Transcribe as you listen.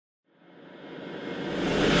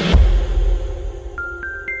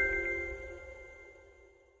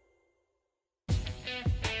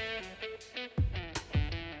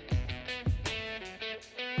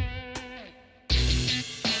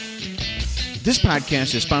This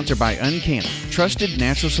podcast is sponsored by Uncana, Trusted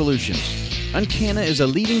Natural Solutions. Uncana is a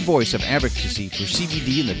leading voice of advocacy for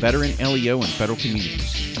CBD in the veteran, LEO, and federal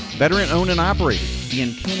communities. Veteran-owned and operated, the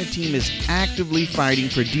Uncana team is actively fighting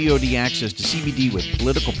for DoD access to CBD with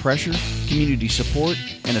political pressure, community support,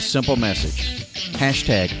 and a simple message.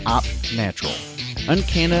 #OpNatural.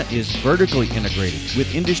 Uncana is vertically integrated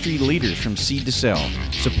with industry leaders from seed to sell,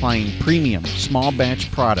 supplying premium, small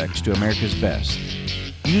batch products to America's best.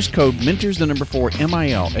 Use code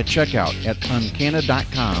MINTERS4MIL at checkout at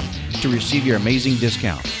uncana.com to receive your amazing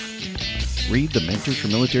discount. Read the Mentors for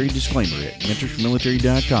Military disclaimer at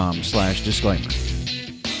mentorsformilitary.com/disclaimer.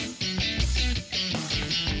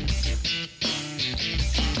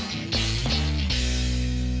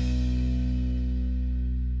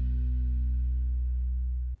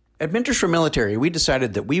 At Mentors for Military, we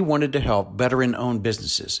decided that we wanted to help veteran-owned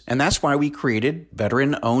businesses, and that's why we created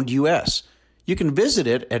Veteran-Owned US. You can visit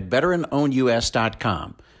it at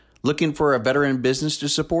veteranownedus.com. Looking for a veteran business to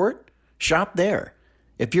support? Shop there.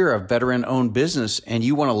 If you're a veteran-owned business and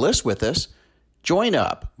you want to list with us, join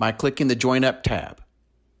up by clicking the Join Up tab.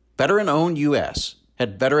 Veteran-Owned US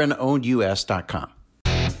at veteranownedus.com.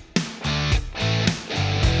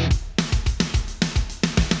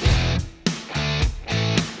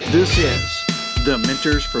 This is the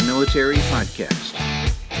Mentors for Military podcast.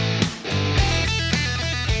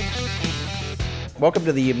 Welcome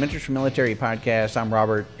to the Mentors for Military podcast. I'm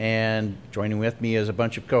Robert, and joining with me is a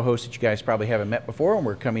bunch of co-hosts that you guys probably haven't met before, and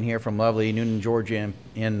we're coming here from lovely Newnan, Georgia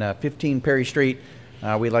in 15 Perry Street.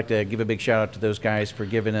 We'd like to give a big shout out to those guys for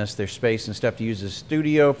giving us their space and stuff to use as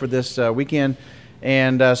studio for this weekend.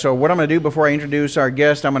 And so what I'm going to do before I introduce our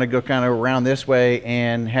guest, I'm going to go kind of around this way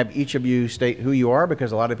and have each of you state who you are,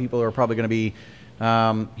 because a lot of people are probably going to be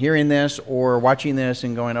hearing this or watching this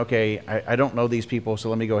and going, okay, I don't know these people, so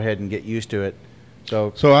let me go ahead and get used to it.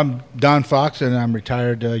 So I'm Don Fox, and I'm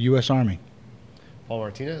retired U.S. Army. Paul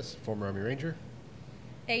Martinez, former Army Ranger.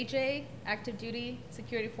 AJ, active duty,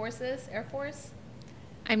 security forces, Air Force.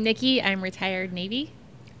 I'm Nikki, I'm retired Navy.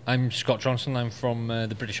 I'm Scott Johnson, I'm from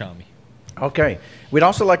the British Army. Okay. We'd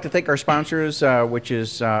also like to thank our sponsors, which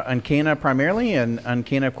is Uncana primarily. And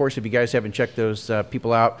Uncana, of course, if you guys haven't checked those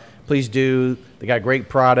people out, please do. They got great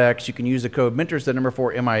products. You can use the code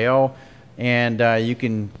MINTERS4MIL, and you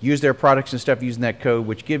can use their products and stuff using that code,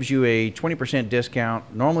 which gives you a 20% discount,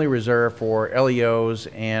 normally reserved for LEOs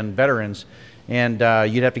and veterans. And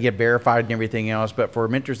you'd have to get verified and everything else. But for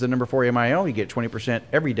MINTERS4MIL, you get 20%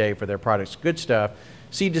 every day for their products. Good stuff.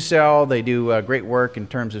 Seed to Sell, they do great work in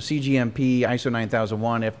terms of CGMP, ISO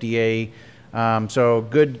 9001, FDA. So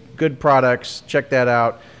good products. Check that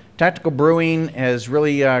out. Tactical Brewing has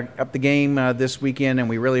really upped the game this weekend, and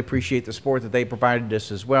we really appreciate the support that they provided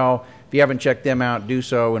us as well. If you haven't checked them out, do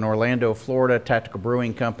so in Orlando, Florida, Tactical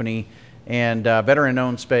Brewing Company, and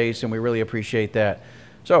veteran-owned space, and we really appreciate that.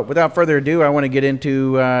 So without further ado, I want to get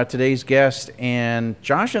into today's guest. And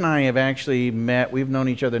Josh and I have actually met. We've known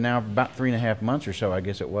each other now for about 3.5 months or so, I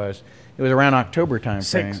guess it was. It was around October time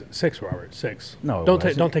frame. Six, Robert, 6. No, don't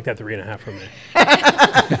take that 3.5 from me.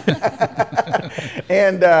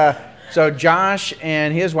 And so Josh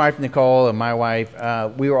and his wife Nicole and my wife,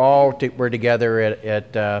 we were all were together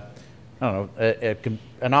at I don't know, at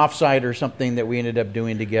an offsite or something that we ended up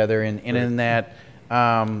doing together. And in that,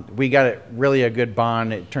 we got really a good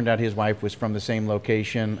bond. It turned out his wife was from the same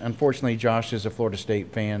location. Unfortunately, Josh is a Florida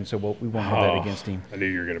State fan, so we won't hold that against him. I knew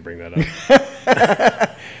you were going to bring that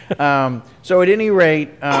up. So at any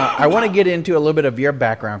rate, I want to get into a little bit of your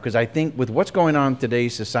background, because I think with what's going on in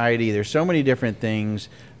today's society, there's so many different things,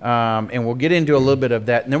 and we'll get into a little bit of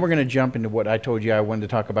that, and then we're going to jump into what I told you I wanted to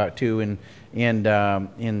talk about too, in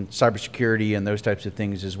cybersecurity and those types of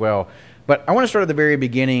things as well. But I want to start at the very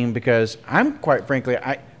beginning, because I'm quite frankly,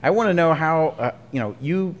 I want to know how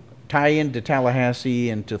you tie into Tallahassee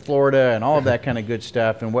and to Florida and all of that kind of good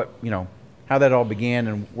stuff, and what how that all began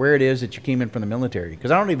and where it is that you came in from the military,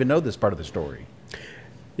 because I don't even know this part of the story.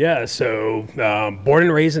 Yeah, so born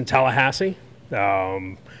and raised in Tallahassee.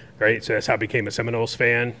 Right, so that's how I became a Seminoles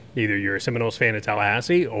fan. Either you're a Seminoles fan in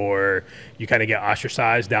Tallahassee, or you kind of get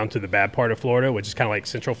ostracized down to the bad part of Florida, which is kind of like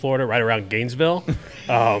Central Florida, right around Gainesville.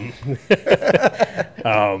 And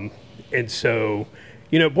so,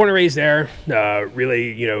 born and raised there.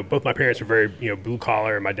 Really, both my parents were very, blue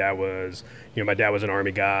collar. My dad was, an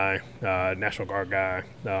Army guy, National Guard guy.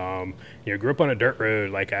 Grew up on a dirt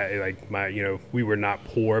road. We were not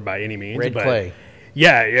poor by any means. Red clay.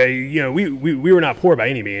 Yeah, we were not poor by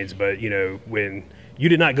any means, but when you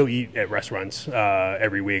did not go eat at restaurants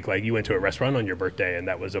every week. Like, you went to a restaurant on your birthday, and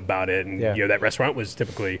that was about it. And that restaurant was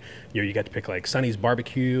typically, you got to pick like Sonny's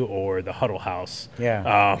Barbecue or the Huddle House.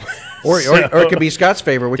 Yeah. Or it could be Scott's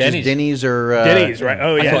favorite, which Denny's. is Denny's or Denny's, right?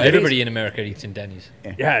 Oh I yeah, thought Denny's. everybody in America eats in Denny's.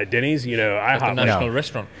 Yeah, Denny's. You know, That's the IHOP. national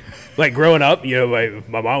restaurant. Like growing up, you know,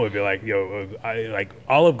 my mom would be like, like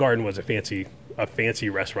Olive Garden was a fancy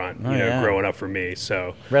restaurant. You know, yeah. growing up for me.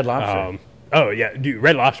 So Red Lobster. Oh yeah, dude,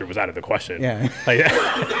 Red Lobster was out of the question. Yeah.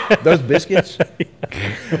 Like, those biscuits.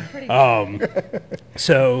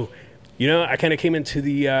 so, you know, I kind of came into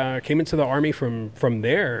the Army from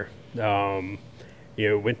there. You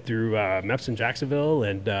know, went through MEPS in Jacksonville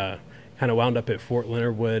and kind of wound up at Fort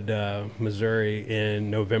Leonard Wood, Missouri in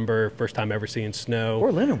November. First time ever seeing snow.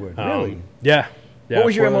 Fort Leonard Wood, really? Yeah. What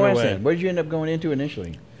was your Fort Leonard MOS Wood. then? What did you end up going into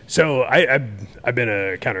initially? So I've been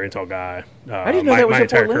a counter-intel guy. I didn't know that was my at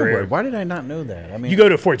Fort entire Leonard career. Wood. Why did I not know that? I mean, You go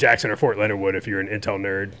to Fort Jackson or Fort Leonard Wood if you're an intel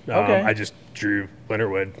nerd. Okay. I just drew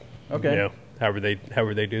Leonard Wood. Okay. You know, however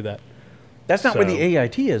they do that. that's not where so- the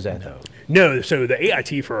AIT is at, though. No, so the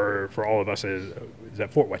AIT for all of us is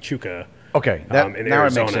at Fort Huachuca. Okay, that, in now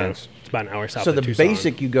Arizona. it makes sense. It's about an hour south So of the Tucson.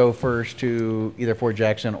 basic, you go first to either Fort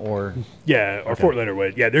Jackson or Yeah, or Fort Leonard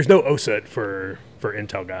Wood. Yeah, there's no OSUT for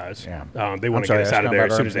intel guys. yeah. They I'm want to sorry, get us I was out of talking there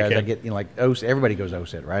about as soon as they Army guys. can. I get like OSIT, everybody goes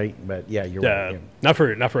OSIT, right? But yeah, you're right. Yeah. Not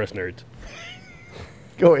for us nerds.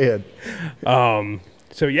 Go ahead.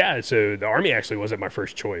 So yeah, so the Army actually wasn't my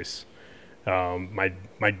first choice.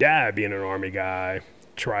 My dad, being an Army guy,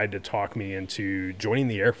 tried to talk me into joining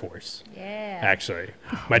the Air Force. Yeah. Actually,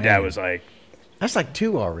 my dad was like, That's like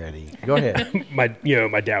two already. Go ahead. my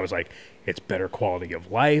dad was like, it's better quality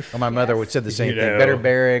of life. Well, my mother would said the same You thing. know, Better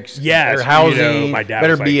barracks, yes, better you housing, know, my dad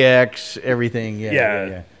better was like- BX, everything. Yeah,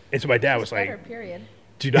 Yeah. And so my dad was Better, like, period.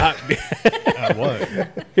 do not. What? You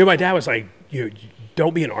know, my dad was like,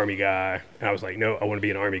 don't be an Army guy. And I was like, no, I want to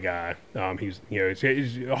be an Army guy. He's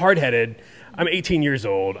hard-headed. I'm 18 years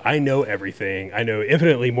old. I know everything. I know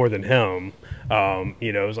infinitely more than him. I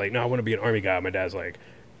was like, no, I want to be an Army guy. My dad's like,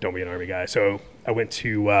 don't be an Army guy. So I went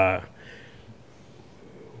to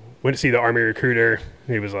see the Army recruiter.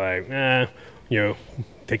 He was like,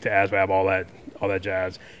 take the ASVAB, all that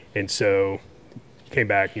jazz. And so came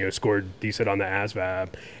back, scored decent on the ASVAB.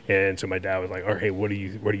 And so my dad was like, "Oh, hey, what are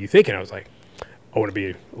you thinking?" I was like, "I want to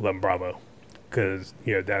be 11 Bravo," because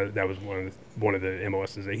that was one of the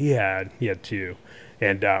MOSs that he had. He had two,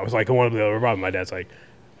 and I was like, "I want to be 11 Bravo." My dad's like,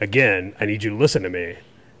 "Again, I need you to listen to me."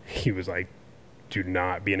 He was like, "Do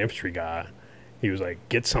not be an infantry guy." He was like,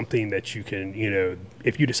 "Get something that you can,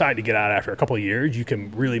 if you decide to get out after a couple of years, you can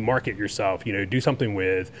really market yourself. Do something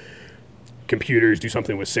with computers, do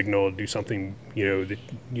something with signal, do something, that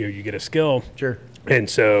you get a skill." Sure. And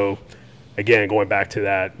so, again, going back to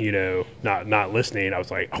that, not listening, I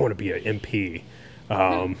was like, I want to be an MP.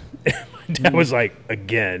 My dad was like,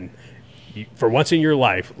 again, for once in your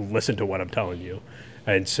life, listen to what I'm telling you.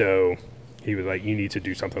 And so he was like, you need to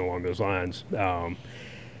do something along those lines.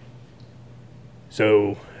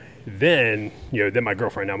 So then my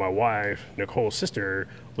girlfriend, now my wife, Nicole's sister,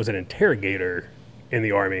 was an interrogator in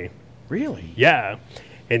the Army. Really? Yeah.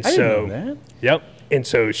 And I so, didn't know that. Yep. And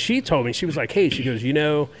so she told me, she was like, hey, she goes,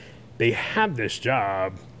 they have this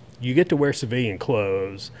job. You get to wear civilian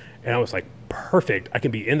clothes. And I was like, perfect. I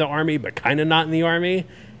can be in the Army, but kind of not in the Army.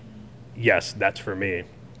 Yes, that's for me.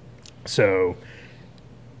 So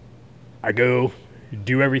I go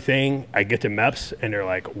do everything. I get to MEPS, and they're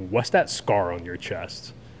like, what's that scar on your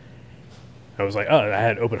chest? I was like, oh, I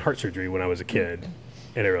had open heart surgery when I was a kid.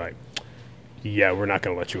 And they were like, yeah, we're not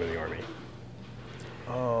going to let you in the Army.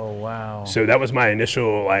 Oh, wow. So that was my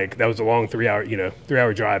initial, that was a long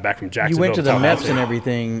 3-hour drive back from You Jacksonville. went to the Tallahassee. MEPS and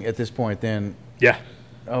everything at this point then. Yeah.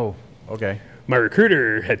 Oh, okay. My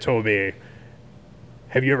recruiter had told me,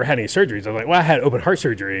 have you ever had any surgeries? I was like, well, I had open heart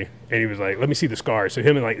surgery. And he was like, let me see the scar. So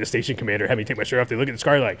him and the station commander had me take my shirt off. They look at the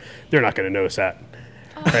scar, they're not going to notice that.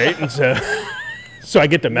 Right? And so I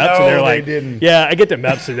get to MEPS and they're like, didn't. yeah, I get to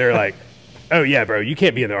MEPS and they're like, oh yeah, bro, you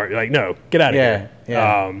can't be in the Army. Like, no, get out of here.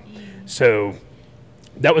 Yeah. So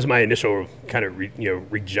that was my initial kind of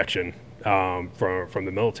rejection from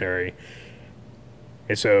the military.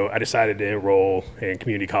 And so I decided to enroll in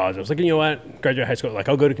community college. I was like, you know what, graduate high school,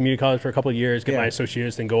 I'll go to community college for a couple of years, get my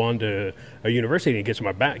associates, then go on to a university and get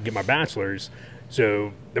my bachelor's.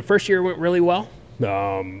 So the first year went really well.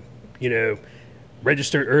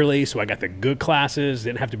 Registered early, so I got the good classes.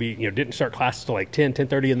 Didn't have to be, didn't start classes till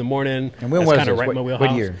 10:30 in the morning. And when That's was kinda this? right in my What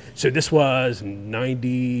wheelhouse. year? So this was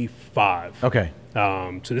 95. Okay.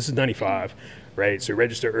 So this is 95, right? So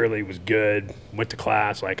register early was good. Went to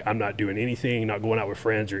class. I'm not doing anything, not going out with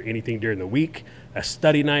friends or anything during the week.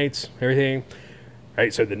 Study nights, everything.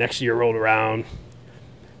 Right. So the next year rolled around.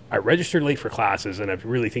 I registered late for classes, and I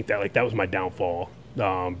really think that that was my downfall.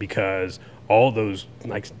 because all those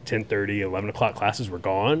like 10:30, 11 o'clock classes were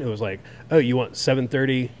gone. It was like, oh, you want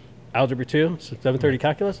 7:30 algebra 2, 7:30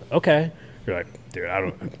 calculus? Okay. You're like, dude, I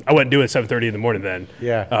wouldn't do it 7:30 in the morning then.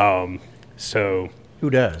 Yeah. So Who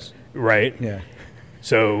does? right. Yeah.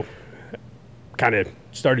 So kind of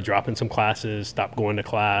started dropping some classes, stopped going to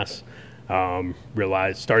class,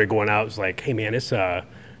 started going out. It was like, hey man, it's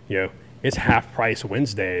it's half price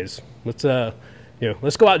Wednesdays. Let's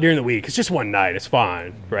let's go out during the week. It's just one night. It's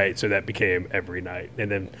fine. Right. So that became every night. And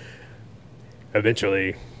then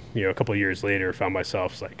eventually, a couple of years later, found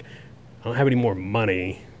myself like, I don't have any more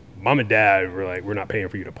money. Mom and Dad were like, we're not paying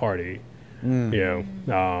for you to party. You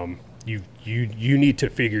need to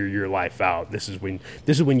figure your life out. This is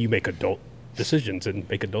when you make adult decisions and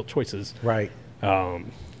make adult choices. Right.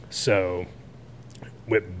 So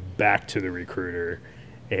went back to the recruiter,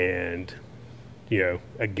 and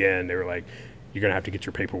again they were like, you're gonna have to get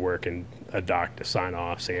your paperwork and a doc to sign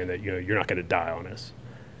off saying that you're not gonna die on us.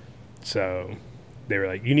 So they were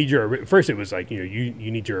like, you need first it was like you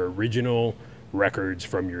need your original records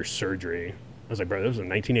from your surgery. I was like, bro, that was in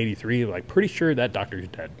 1983. Like, pretty sure that doctor's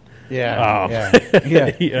dead. Yeah.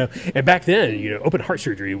 Yeah. And back then, open heart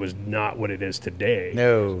surgery was not what it is today.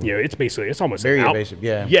 No. It's almost very invasive.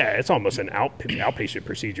 Yeah. Yeah, it's almost an outpatient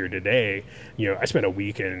procedure today. I spent a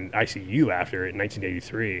week in ICU after it in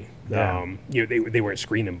 1983. Yeah. They weren't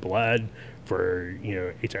screening blood for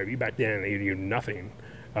HIV back then. They knew nothing.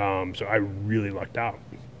 So I really lucked out,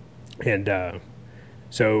 and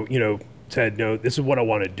so said, no, this is what I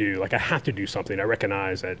want to do. Like, I have to do something. I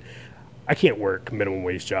recognize that I can't work minimum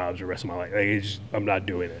wage jobs the rest of my life. Like, I'm not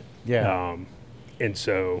doing it. Yeah. And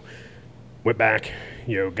so went back,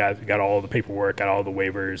 got all the paperwork, got all the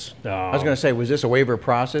waivers. I was going to say, was this a waiver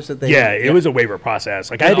process that they? Yeah, it was a waiver process.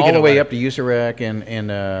 Like, I had to all get the way up to USAREC and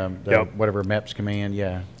the Yep. whatever MEPS command.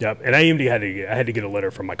 Yeah. Yep. And I even had to get a letter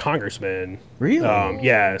from my congressman. Really?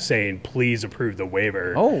 Yeah, saying please approve the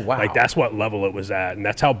waiver. Oh, wow. Like, that's what level it was at, and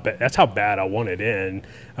that's how bad I wanted in.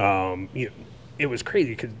 It was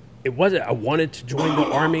crazy because it wasn't. I wanted to join the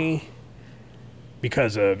Army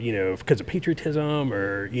because of patriotism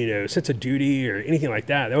or sense of duty or anything like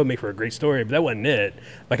that. That would make for a great story, but that wasn't it.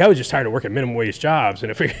 Like, I was just tired of working minimum wage jobs,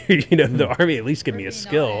 and I figured the Army at least give me a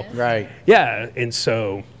skill. Right. Yeah, and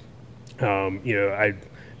so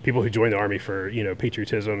people who join the Army for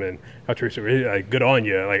patriotism and altruism, really, like, good on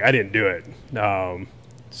you. Like, I didn't do it.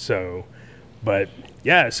 But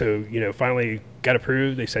yeah, so finally got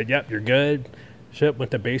approved. They said, yep, you're good.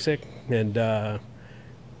 Went to basic, and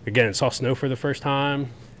again, saw snow for the first time,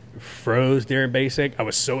 froze during basic. I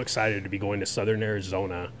was so excited to be going to Southern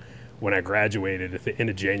Arizona when I graduated at the end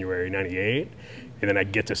of January '98, and then I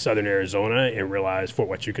get to Southern Arizona and realize Fort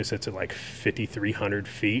Huachuca sits at like 5,300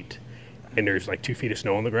 feet, and there's like 2 feet of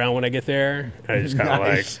snow on the ground when I get there. And I just kind of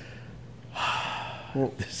Nice.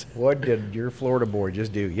 What did your Florida board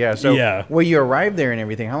just do? Yeah. So well, you arrived there and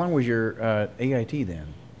everything. How long was your AIT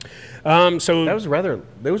then? So those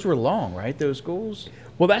were long, right? Those schools.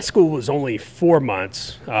 Well, that school was only 4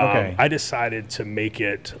 months. Okay. I decided to make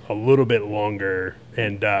it a little bit longer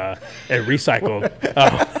and recycled.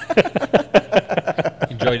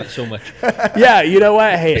 Enjoyed it so much. Yeah, you know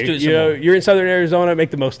what? Hey, Let's do it some more. you're in Southern Arizona,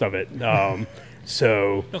 make the most of it.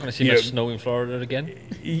 So Not going to see much snow in Florida again.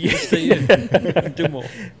 yeah, Stay in. Do more.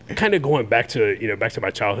 kind of going back to back to my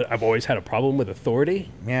childhood. I've always had a problem with authority.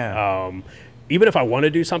 Yeah. Even if I want to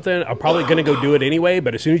do something, I'm probably going to go do it anyway.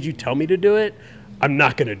 But as soon as you tell me to do it, I'm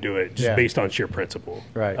not going to do it just based on sheer principle.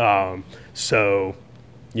 Right. So,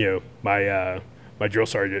 my drill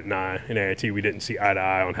sergeant and I in AIT, we didn't see eye to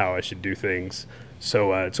eye on how I should do things.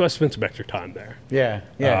 So I spent some extra time there. Yeah.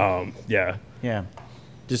 Yeah. Yeah.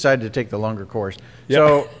 Decided to take the longer course.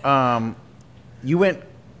 Yep. So you went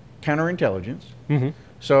counterintelligence. Mm-hmm.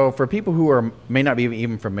 So for people who may not be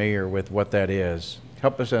even familiar with what that is,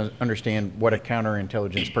 help us understand what a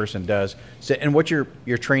counterintelligence person does, and what your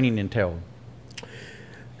training entailed.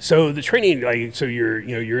 So the training,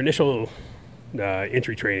 your initial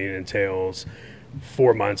entry training entails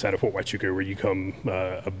 4 months out of Fort Huachuca, where you become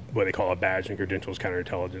what they call a badge and credentials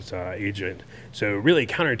counterintelligence agent. So really,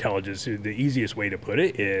 counterintelligence, the easiest way to put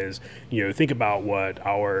it is, think about what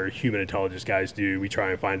our human intelligence guys do. We try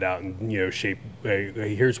and find out and shape.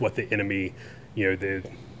 Here's what the enemy, the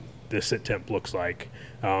sit temp looks like.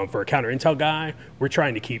 For a counter intel guy, we're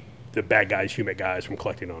trying to keep the bad guys, human guys, from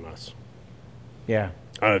collecting on us. Yeah.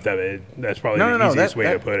 I don't know if that's probably No, the easiest that- way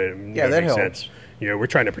that- to put it. yeah, that makes helps. sense. We're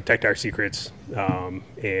trying to protect our secrets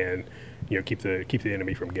and keep the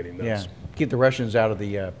enemy from getting those. Yeah. Keep the Russians out of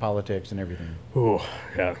the politics and everything. Oh,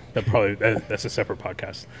 yeah. That's a separate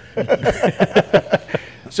podcast.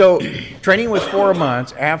 So training was 4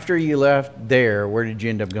 months. After you left there, where did you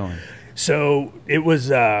end up going? So it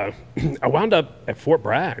was, I wound up at Fort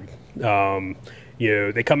Bragg.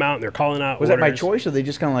 They come out and they're calling out Was orders. that by choice, or they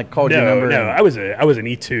just kind of like called your No, number? no, I was an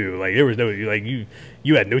E2. Like there was no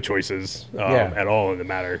you had no choices at all in the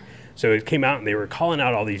matter. So it came out and they were calling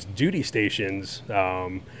out all these duty stations.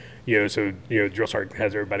 Drill sergeant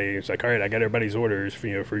has everybody. It's like, all right, I got everybody's orders for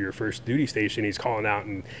your first duty station. He's calling out,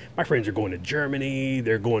 and my friends are going to Germany.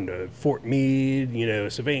 They're going to Fort Meade.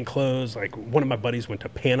 Civilian clothes. Like one of my buddies went to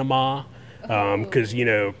Panama because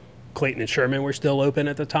Clayton and Sherman were still open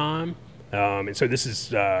at the time. And so this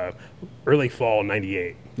is early fall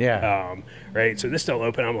 '98. Yeah. Right. So this still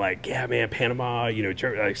open. I'm like, yeah, man, Panama.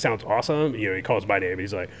 Sounds awesome. He calls my name.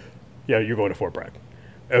 He's like, yeah, you're going to Fort Bragg.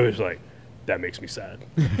 I was like, that makes me sad.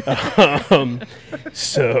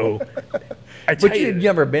 So, But you had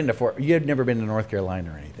never been to you had never been to North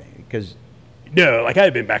Carolina or anything, because no, like I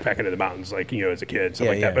had been backpacking in the mountains, like as a kid,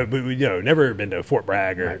 stuff that. But never been to Fort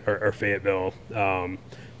Bragg or Fayetteville,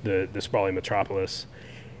 the sprawling metropolis.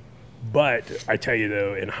 But I tell you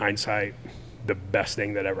though, in hindsight, the best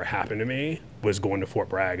thing that ever happened to me was going to Fort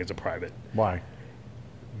Bragg as a private. Why?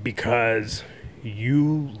 Because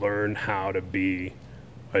you learn how to be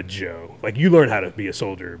a Joe. Like you learn how to be a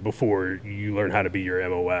soldier before you learn how to be your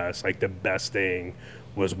MOS. Like the best thing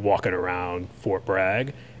was walking around Fort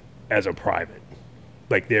Bragg as a private.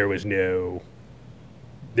 Like there was no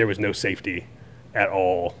safety at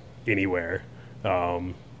all anywhere.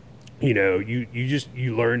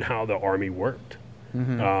 You learned how the Army worked.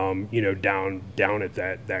 Down at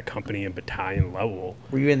that company and battalion level.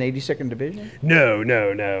 Were you in the 82nd Division?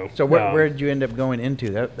 No. So where did you end up going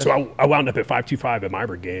into? So I wound up at 525 at my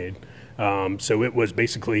brigade. So it was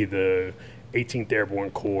basically the 18th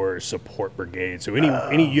Airborne Corps support brigade. So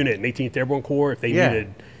any unit in 18th Airborne Corps, if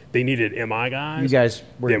they needed MI guys, you guys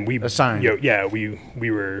were then we assigned.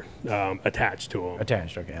 We were attached to them.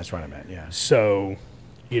 Attached. Okay, that's what I meant. Yeah. So,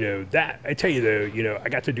 that I tell you though, I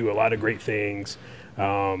got to do a lot of great things.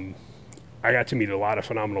 I got to meet a lot of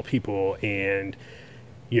phenomenal people, and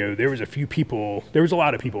there was a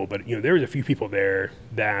lot of people, but there was a few people there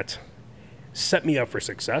that set me up for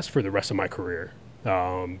success for the rest of my career.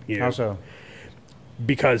 How so?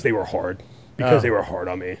 Because they were hard. Because they were hard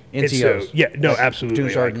on me. NCOs. So, absolutely.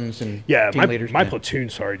 Platoon sergeants and team leaders. My platoon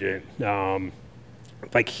sergeant,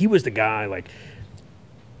 he was the guy,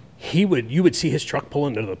 you would see his truck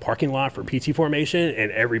pulling into the parking lot for PT formation,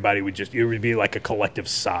 and everybody it would be like a collective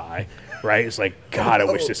sigh, right? It's like, God, I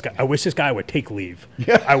wish this guy would take leave.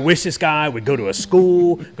 Yeah. I wish this guy would go to a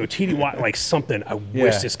school, go TDY, like something. I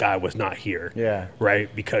wish this guy was not here. Yeah.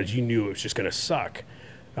 Right? Because you knew it was just going to suck.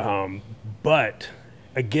 But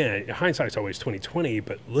again, hindsight's always 20/20,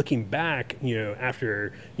 but looking back,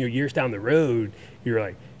 after years down the road, you're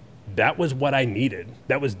like, that was what I needed.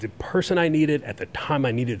 That was the person I needed at the time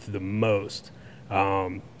I needed it the most.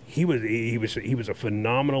 He was a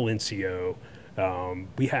phenomenal NCO.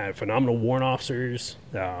 We had phenomenal warrant officers.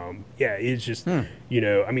 It's just and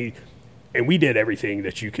we did everything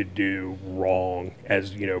that you could do wrong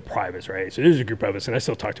as privates, right? So there's a group of us, and I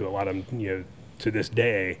still talk to a lot of them, to this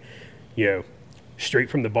day. Straight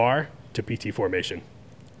from the bar to PT formation.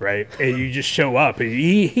 Right, and you just show up, and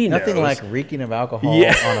he knows. Nothing like reeking of alcohol on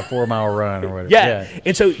a 4-mile run or whatever. Yeah,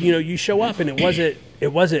 and so you show up, and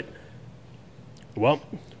it wasn't. Well,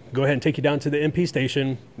 go ahead and take you down to the MP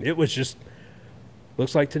station. It was just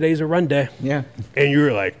looks like today's a run day. Yeah, and you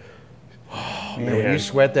were like, oh man, you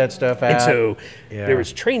sweat that stuff out. And so there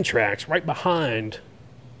was train tracks right behind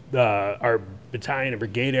our battalion and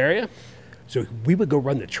brigade area, so we would go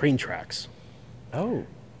run the train tracks. Oh,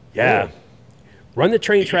 yeah. Cool. Run the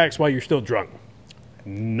train tracks while you're still drunk.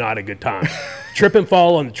 Not a good time. Trip and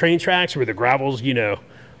fall on the train tracks where the gravel's,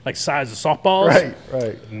 like size of softballs.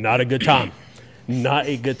 Right. Not a good time. Not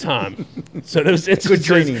a good time. So those instances,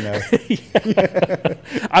 good training though.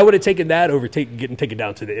 I would have taken that over getting taken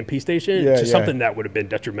down to the MP station to something that would have been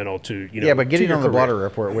detrimental to Yeah, but getting on the blotter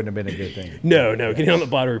report wouldn't have been a good thing. No, getting on the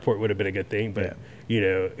blotter report would have been a good thing. But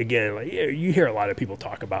again, you hear a lot of people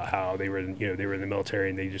talk about how they were in the military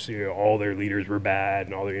and they just all their leaders were bad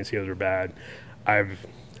and all their NCOs were bad. I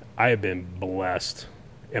have been blessed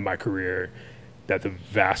in my career that the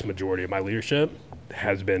vast majority of my leadership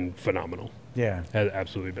has been phenomenal. Yeah. Has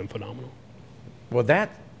absolutely been phenomenal. Well,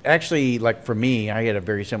 that actually, like for me, I had a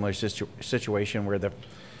very similar situation where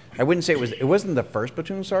I wouldn't say it wasn't the first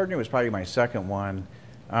platoon sergeant, it was probably my second one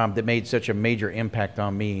that made such a major impact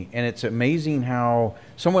on me. And it's amazing how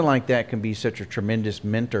someone like that can be such a tremendous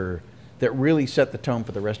mentor that really set the tone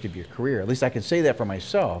for the rest of your career. At least I can say that for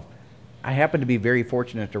myself. I happen to be very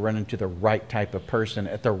fortunate to run into the right type of person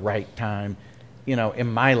at the right time, you know,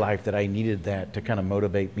 in my life that I needed that to kind of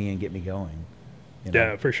motivate me and get me going. You know?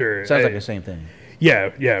 Yeah, for sure. Sounds like the same thing.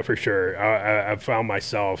 Yeah, for sure. I've found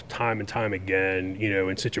myself time and time again, you know,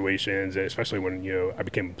 in situations, especially when, you know, I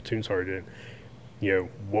became a platoon sergeant, you know,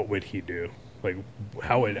 what would he do? Like,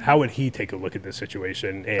 how would he take a look at this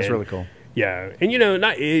situation? And, That's really cool. Yeah, and, you know,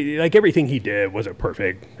 not like everything he did wasn't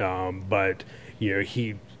perfect, but, you know,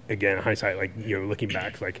 he, again, hindsight, like, you know, looking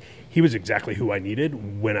back, like, he was exactly who I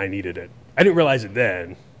needed when I needed it. I didn't realize it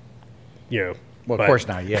then, you know. Well, of course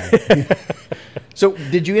not, yeah. So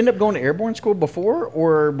did you end up going to airborne school before,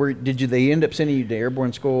 or they end up sending you to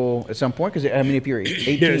airborne school at some point? Because, I mean, if you're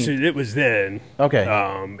 18. Yeah, so it was then. Okay.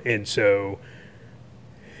 And so,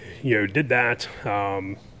 you know, did that.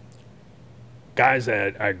 Guys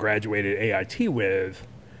that I graduated AIT with,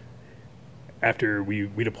 after we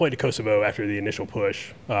deployed to Kosovo after the initial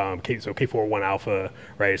push, so K41 Alpha,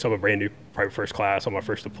 right? So I'm a brand new private first class on my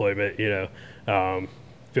first deployment, you know,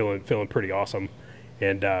 feeling pretty awesome.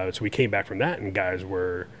 And so we came back from that, and guys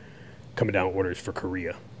were coming down orders for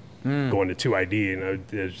Korea, going to 2ID, and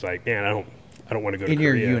I was like, man, I don't want to go to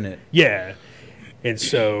Korea. In your unit. Yeah. And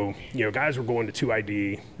so, you know, guys were going to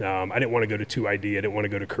 2ID. I didn't want to go to 2ID. I didn't want to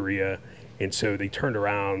go to Korea. And so they turned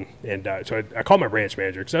around, and so I called my branch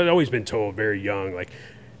manager, because I'd always been told very young, like,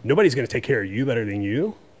 nobody's going to take care of you better than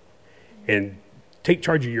you, and take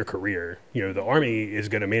charge of your career. You know, the Army is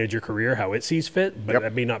going to manage your career how it sees fit, but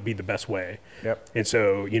that may not be the best way. Yep. And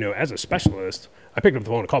so, you know, as a specialist, I picked up the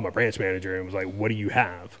phone and called my branch manager and was like, what do you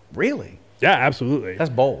have? Really? Yeah, absolutely. That's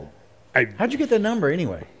bold. How'd you get that number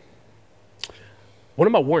anyway? One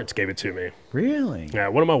of my warrants gave it to me. Really? Yeah,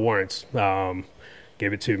 one of my warrants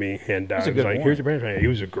gave it to me, and That's he a was good like, warrant. here's your branch manager. He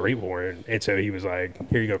was a great warrant. And so he was like,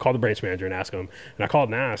 here you go, call the branch manager and ask him. And I called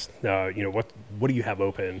and asked, you know, what do you have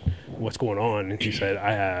open? What's going on? And he said,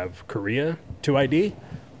 I have Korea, 2ID,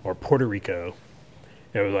 or Puerto Rico.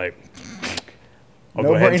 And I was like, I'll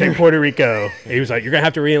go ahead and take Puerto Rico. And he was like, you're going to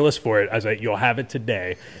have to re-enlist for it. I was like, you'll have it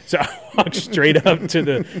today. So I walked straight up to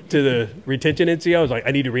the retention NCO. I was like,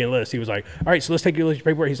 I need to re-enlist. He was like, all right, so let's take your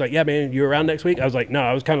paperwork. He's like, yeah, man, you around next week? I was like, no,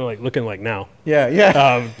 I was kind of like looking like now.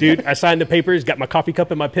 Yeah. Dude, I signed the papers, got my coffee cup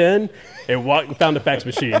and my pen, and walked and found the fax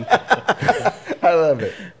machine. I love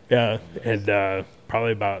it. Yeah, and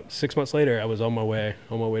probably about 6 months later, I was on my way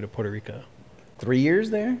to Puerto Rico. 3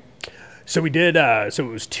 years there? So we did. So it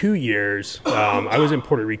was 2 years. I was in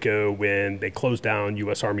Puerto Rico when they closed down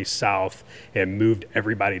U.S. Army South and moved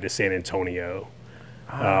everybody to San Antonio.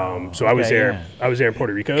 So I was there. Yeah. I was there in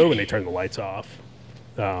Puerto Rico when they turned the lights off.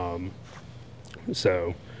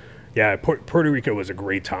 So, yeah, Puerto Rico was a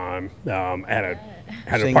great time. I had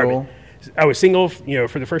an apartment. I was single, you know,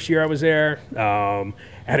 for the first year I was there. I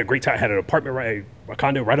had a great time. I had an apartment, a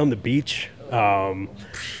condo right on the beach.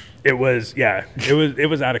 It was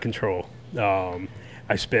out of control.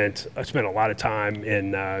 I spent a lot of time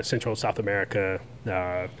in Central and South America.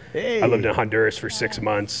 I lived in Honduras for 6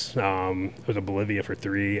 months. I was in Bolivia for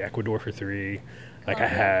 3, Ecuador for 3. Like I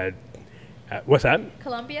had, what's that?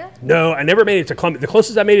 Colombia? No, I never made it to Colombia. The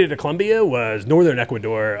closest I made it to Colombia was northern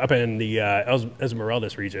Ecuador, up in the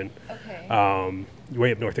Esmeraldas region. Okay.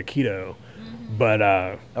 Way up north of Quito. But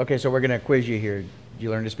Okay, so we're going to quiz you here. Did you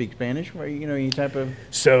learn to speak Spanish? Or, you know, any type of...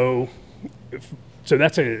 So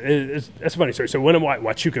that's a funny story. So when I'm at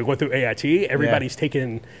Huachuca going through AIT, everybody's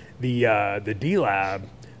taking the D lab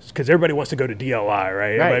because everybody wants to go to DLI,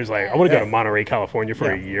 right? Everybody's like, I want to go to Monterey, California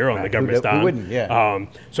for a year on the government's dime. Who wouldn't? Yeah.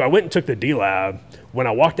 So I went and took the D lab. When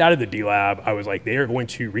I walked out of the D lab, I was like, they are going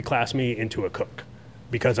to reclass me into a cook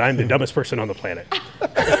because I'm the dumbest person on the planet.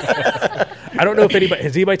 I don't know if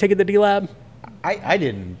has anybody taken the D lab? I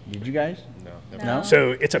didn't. Did you guys? No.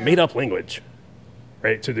 So it's a made-up language,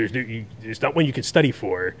 right? So it's not one you can study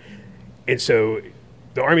for. And so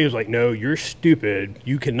the Army was like, no, you're stupid.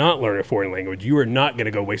 You cannot learn a foreign language. You are not going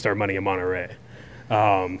to go waste our money in Monterey.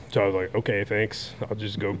 So I was like, okay, thanks. I'll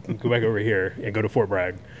just go back over here and go to Fort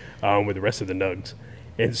Bragg with the rest of the nugs.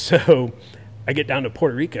 And so I get down to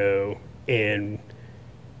Puerto Rico, and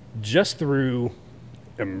just through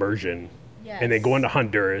immersion, and then going to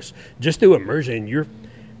Honduras, just through immersion,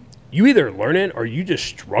 you either learn it or you just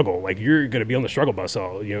struggle. Like you're going to be on the struggle bus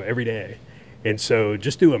every day. And so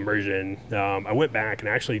just through immersion, I went back and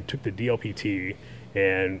actually took the DLPT,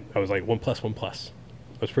 and I was like 1+, 1+. I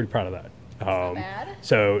was pretty proud of that. Not bad.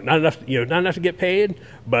 So not enough to get paid,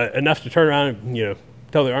 but enough to turn around and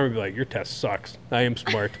tell the Army, be like, your test sucks. I am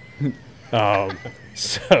smart.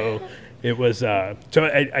 So It was so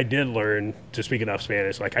I did learn to speak enough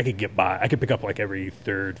Spanish. Like I could get by. I could pick up like every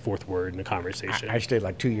third, fourth word in a conversation. I stayed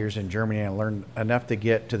like 2 years in Germany and I learned enough to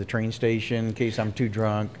get to the train station in case I'm too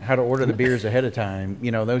drunk, how to order the beers ahead of time,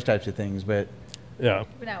 you know, those types of things. But yeah,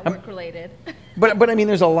 We're not work related. but I mean,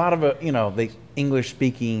 there's a lot of you know, the English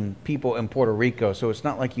speaking people in Puerto Rico, so it's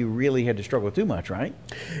not like you really had to struggle too much, right?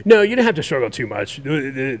 no, you didn't have to struggle too much.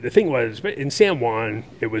 The thing was, in San Juan,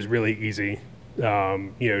 it was really easy. You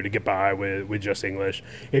know, to get by with just English.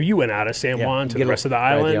 If you went out of San Yeah, Juan you to get the rest of the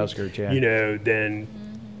right at the island, outskirts, yeah. you know, then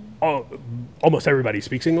almost everybody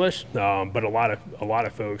speaks English, but a lot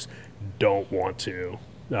of folks don't want to.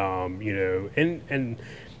 You know, and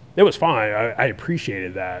it was fine. I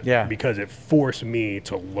appreciated that, Yeah. because it forced me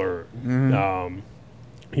to learn.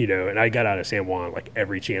 You know, and I got out of San Juan like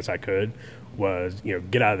every chance I could was, you know,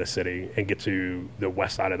 get out of the city and get to the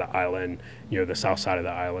west side of the island, you know, the south side of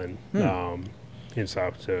the island, and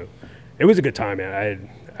stuff. So it was a good time, man.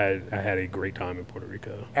 I had a great time in Puerto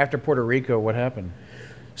Rico. After Puerto Rico, what happened?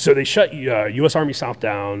 So they shut U.S. Army South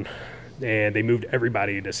down, and they moved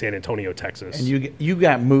everybody to San Antonio, Texas. And you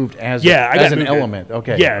got moved as I got as an moved element.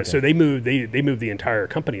 Okay. Yeah, okay. so they moved the entire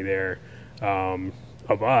company there,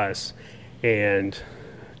 of us, and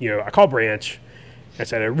you know, I called Branch. I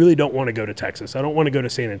said, I really don't want to go to Texas. I don't want to go to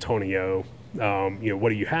San Antonio. You know, what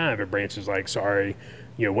do you have? And Branch is like, sorry.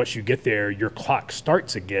 You know, once you get there, your clock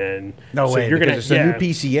starts again. No so way, you're because gonna, it's a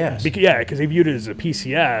new PCS. Yeah, because they viewed it as a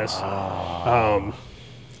PCS.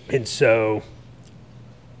 And so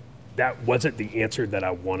that wasn't the answer that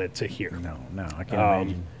I wanted to hear. No, I can't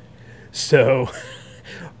imagine. So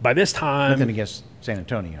by this time, Nothing against San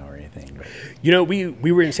Antonio or anything, but you know,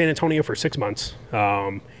 we were in San Antonio for 6 months.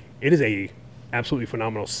 It is a absolutely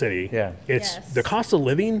phenomenal city. Yeah. It's Yes. the cost of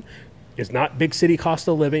living is not big city cost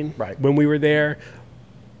of living. Right. When we were there,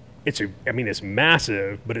 I mean, it's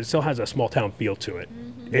massive, but it still has a small town feel to it.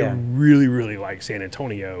 Yeah. I really, really like San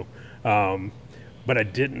Antonio. But I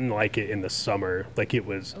didn't like it in the summer. Like it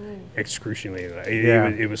was excruciating. Yeah.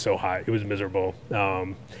 It was so hot. It was miserable.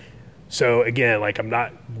 So again, like I'm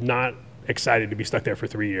not excited to be stuck there for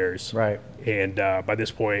 3 years. right. And by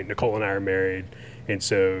this point, Nicole and I are married, and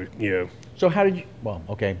so you know. So how did you? Well,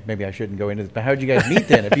 okay, maybe I shouldn't go into this, but how did you guys meet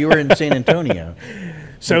then? If you were in San Antonio?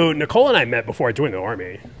 So Nicole and I met before I joined the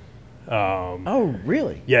Army. Oh,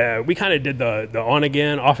 really? Yeah, we kind of did the on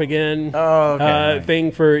again, off again Oh, okay.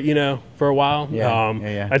 thing for a while. Yeah,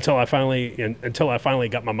 yeah. Until I finally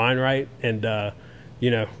got my mind right and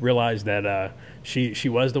realized that she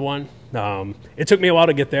was the one. It took me a while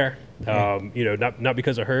to get there. You know, not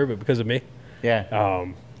because of her, but because of me. Yeah.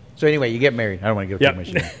 So anyway, you get married. I don't want to go Yep. too much.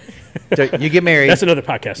 Into it. So you get married. That's another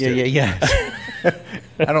podcast. Yeah, too. yeah.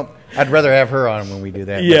 I'd rather have her on when we do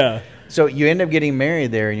that. but- Yeah. So you end up getting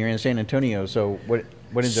married there, and you're in San Antonio. So what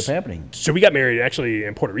ends up happening? So we got married actually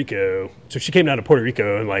in Puerto Rico. So she came down to Puerto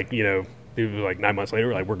Rico, and like it was like 9 months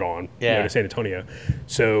later, like we're gone. Yeah. To San Antonio.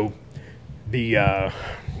 So the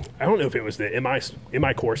I don't know if it was the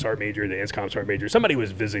MI Corps Sergeant Major, the INSCOM Sergeant Major. Somebody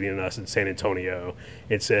was visiting us in San Antonio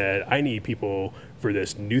and said, "I need people for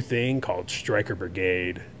this new thing called Stryker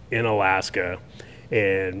Brigade in Alaska,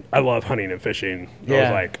 and I love hunting and fishing." I Yeah.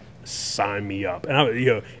 was like, "Sign me up!"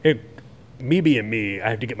 And me being me, I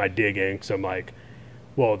have to get my dig in. So I'm like,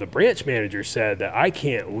 well, the branch manager said that I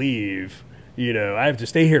can't leave. I have to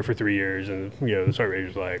stay here for 3 years. And, the sergeant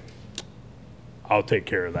major's like, I'll take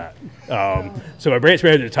care of that. So my branch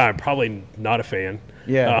manager at the time, probably not a fan.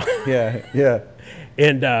 Yeah, yeah.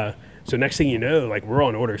 And so next thing you know, like we're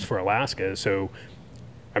on orders for Alaska. So,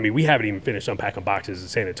 I mean, we haven't even finished unpacking boxes in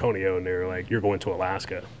San Antonio. And they're like, you're going to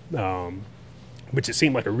Alaska, which it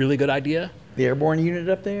seemed like a really good idea. The airborne unit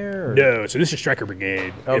up there? Or? No, so this is Stryker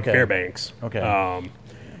Brigade in Okay. Fairbanks. Okay.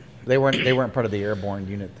 They weren't part of the airborne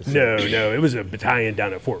unit. No, it was a battalion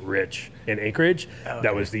down at Fort Rich in Anchorage. Okay.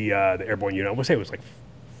 That was the airborne unit. I want to say it was like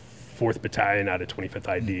 4th Battalion out of 25th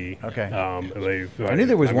ID. Okay. I knew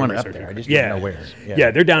there was one up there. I just didn't know where.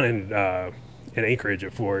 Yeah, they're down in Anchorage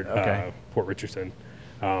at Fort Richardson.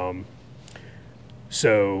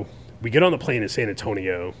 So we get on the plane in San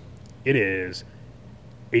Antonio. It is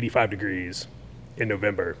 85 degrees in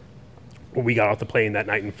November. When we got off the plane that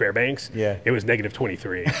night in Fairbanks, it was negative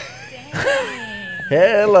 23.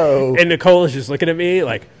 Hello. And Nicole is just looking at me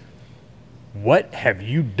like, what have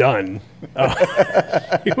you done?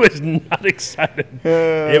 He was not excited.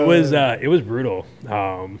 It was brutal.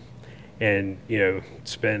 And,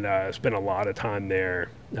 spent a lot of time there.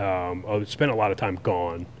 Spent a lot of time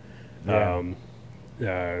gone.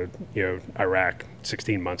 Iraq,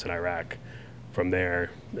 16 months in Iraq from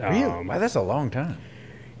there. Really? Wow, that's a long time.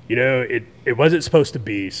 It wasn't supposed to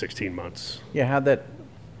be 16 months. Yeah, how'd that?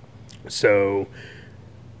 So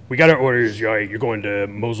we got our orders. You're going to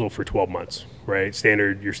Mosul for 12 months, right?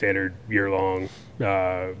 Your standard year-long,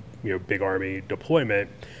 big army deployment.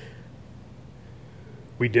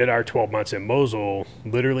 We did our 12 months in Mosul.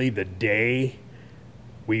 Literally the day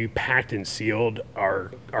we packed and sealed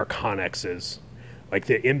our connexes, like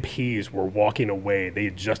the MPs were walking away. They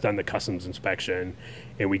had just done the customs inspection,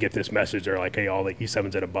 and we get this message. They're like, "Hey, all the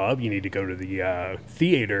E7s and above, you need to go to the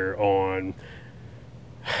theater on."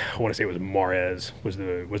 I want to say it was Mahrez was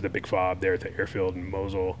the big fob there at the airfield in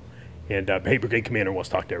Mosul, and hey, brigade commander wants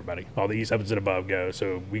to talk to everybody. All the E7s and above go,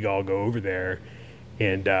 so we all go over there,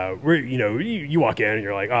 and you walk in and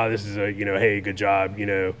you're like, "Oh, this is a hey, good job, you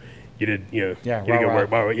did you did good work,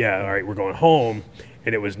 all right, we're going home."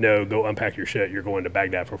 And it was no, go unpack your shit. You're going to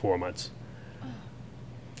Baghdad for 4 months,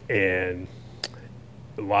 and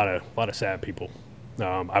a lot of sad people.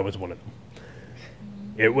 I was one of them.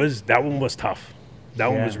 That one was tough.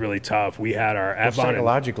 That one was really tough. We had our Avon.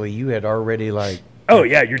 Psychologically, you had already Oh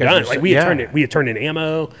yeah, you're done. Like we had turned in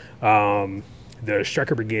ammo. The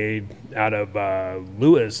Striker Brigade out of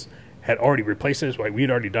Lewis had already replaced us. Like we had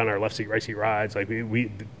already done our left seat, right seat rides. Like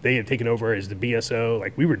they had taken over as the BSO.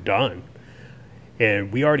 Like we were done.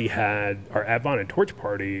 And we already had our Avon and Torch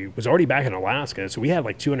Party was already back in Alaska. So we had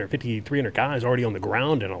like 250, 300 guys already on the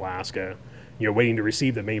ground in Alaska, waiting to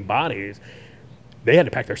receive the main bodies. They had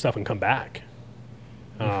to pack their stuff and come back.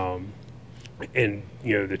 And,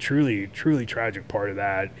 the truly, truly tragic part of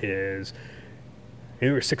that is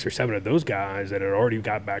there were 6 or 7 of those guys that had already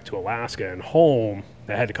got back to Alaska and home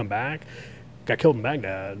that had to come back, got killed in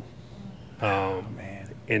Baghdad.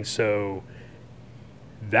 man. And so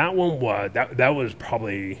that one that was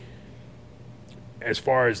probably, as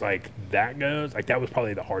far as like that goes, like that was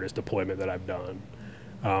probably the hardest deployment that I've done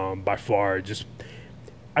by far. Just,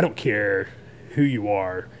 I don't care who you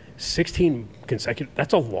are, 16 consecutive,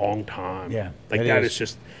 that's a long time. Yeah, like that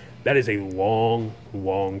is a long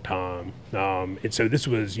time. And so this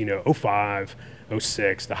was 05,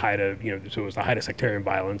 06, the height of so it was the height of sectarian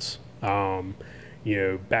violence.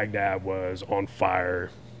 Baghdad was on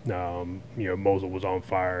fire. Mosul was on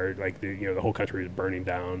fire. Like the whole country was burning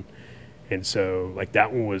down, and so like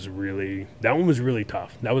that one was really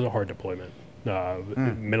tough. That was a hard deployment,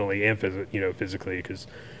 mentally and physically, because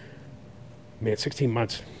man, 16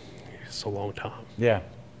 months is a long time. Yeah,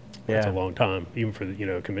 It's a long time, even for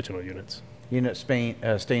the conventional units. You ended up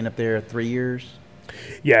staying up there 3 years.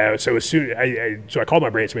 Yeah, so as soon I called my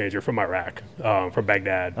branch manager from Iraq, from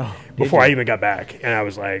Baghdad, before I even got back, and I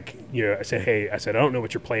was like, I said, hey, I don't know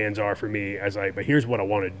what your plans are for me. I was like, but here's what I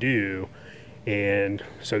want to do. And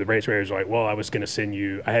so the branch manager was like, well, I was going to send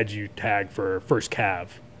you, I had you tagged for 1st Cav.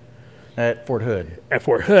 At Fort Hood. At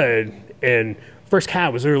Fort Hood, and 1st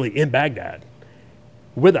Cav was literally in Baghdad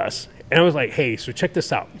with us. And I was like, hey, so check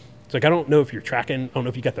this out. It's like, I don't know if you're tracking, I don't know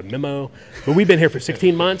if you got the memo, but we've been here for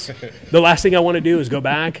 16 months. The last thing I want to do is go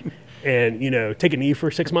back and, take a knee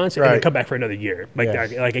for 6 months and then come back for another year. Like,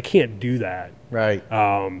 I can't do that. Right.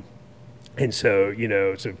 And so,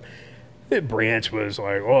 so the branch was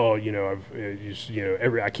like, oh,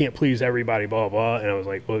 I can't please everybody, blah, blah. And I was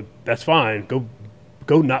like, well, that's fine.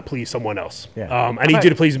 Go not please someone else. Yeah. I need you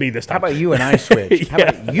to please me this time. How about you and I switch? How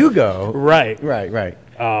about you go? Right.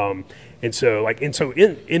 And so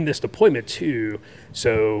in this deployment too,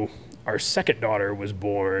 so our second daughter was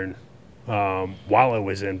born while I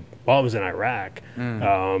was in Iraq.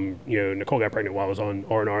 Nicole got pregnant while I was on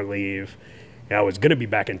R&R leave. And I was going to be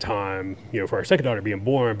back in time, for our second daughter being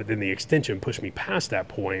born, but then the extension pushed me past that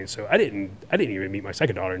point. So I didn't even meet my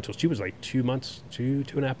second daughter until she was like 2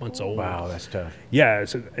 and a half months old. Wow, that's tough. Yeah,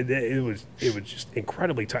 so it was just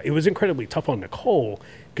incredibly tough. It was incredibly tough on Nicole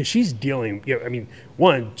because she's dealing.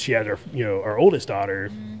 One, she has our oldest daughter.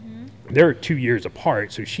 Mm-hmm. They're 2 years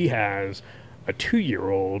apart, so she has a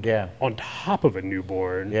 2-year-old on top of a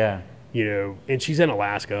newborn. Yeah. And she's in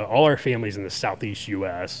Alaska. All our family's in the southeast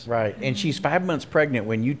U.S. Right, and she's 5 months pregnant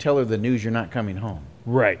when you tell her the news you're not coming home.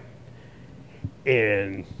 Right.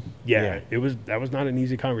 And that was not an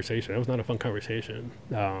easy conversation. That was not a fun conversation.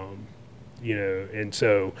 And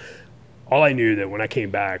so all I knew that when I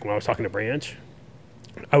came back, when I was talking to Branch,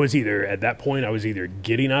 at that point, I was either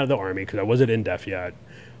getting out of the Army because I wasn't in DEF yet,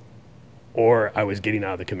 or I was getting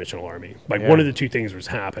out of the conventional Army. Like one of the two things was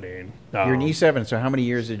happening. You're an E7, so how many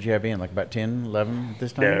years did you have in? Like about 10, 11 at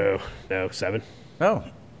this time? No, 7. Oh,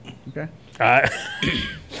 okay.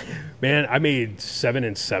 Man, I made 7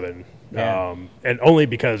 and 7. Yeah. And only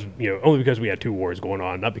because we had 2 wars going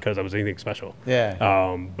on, not because I was anything special.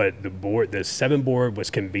 Yeah. But the 7 board was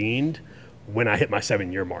convened when I hit my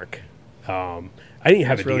 7-year mark. I didn't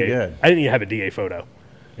have That's really good. I didn't even have a DA photo.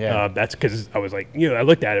 Yeah. That's because I was like, I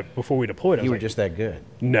looked at it before we deployed. I was You were like, just that good.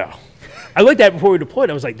 no. I looked at it before we deployed.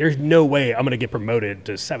 I was like, there's no way I'm going to get promoted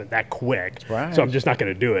to 7th that quick. Right. So I'm just not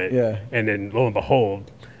going to do it. Yeah. And then lo and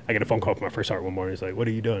behold, I get a phone call from my first sergeant one morning. He's like, what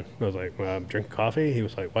are you doing? I was like, well, I'm drinking coffee. He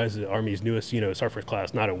was like, why is the Army's newest, Sergeant First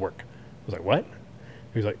Class not at work? I was like, what?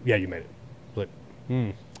 He was like, yeah, you made it. I was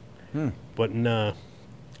like, But was not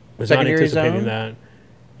Secondary anticipating zone? that.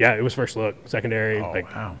 Yeah, it was first look. Secondary, Oh,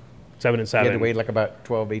 like wow. 7 and You 7. had to wait like about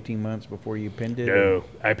 12, 18 months before you pinned it? No,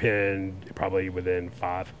 I pinned probably within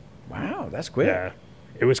 5. Wow, that's quick. Yeah,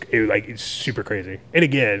 it's super crazy. And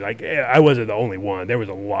again, like I wasn't the only one. There was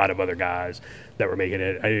a lot of other guys that were making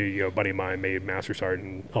it. A buddy of mine made Master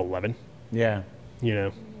Sergeant 11. Yeah.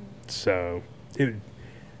 So hey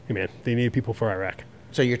man, they needed people for Iraq.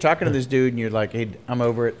 So you're talking to this dude and you're like, hey, I'm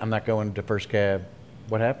over it. I'm not going to first cab.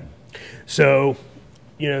 What happened? So,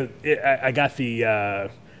 I got the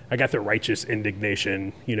righteous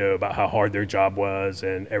indignation, about how hard their job was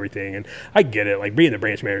and everything. And I get it. Like being the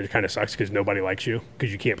branch manager kind of sucks because nobody likes you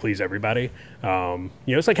because you can't please everybody.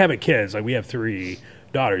 It's like having kids. Like we have 3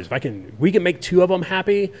 daughters. We can make 2 of them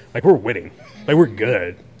happy. Like we're winning. Like we're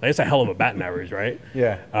good. Like it's a hell of a batting average, right?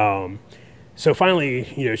 Yeah. So finally,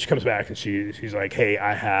 she comes back and she's like, hey,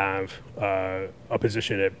 I have a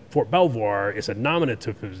position at Fort Belvoir. It's a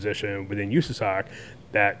nominative position within USASOC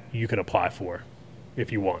that you can apply for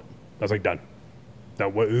if you want. I was like, done.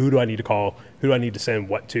 Now, who do I need to call? Who do I need to send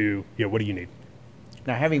what to? What do you need?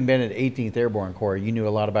 Now, having been at 18th Airborne Corps, you knew a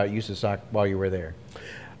lot about USASOC while you were there.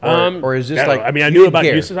 Or is this I you knew didn't about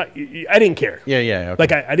care? USASOC. I didn't care. Yeah. Okay.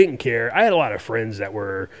 Like I didn't care. I had a lot of friends that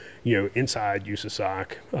were, inside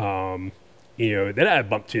USASOC. That I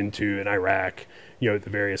bumped into in Iraq, at the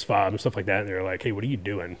various FOBs and stuff like that. And they were like, hey, what are you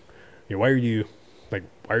doing? Why are you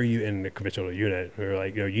in the conventional unit? Or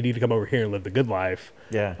like, you need to come over here and live the good life.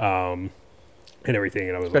 Yeah. And everything.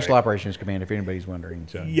 And I was Special like, Operations Command, if anybody's wondering.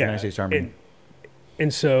 So, yeah. United States Army.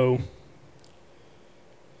 And so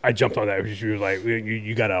I jumped on that. She was like,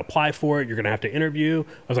 you got to apply for it. You're going to have to interview.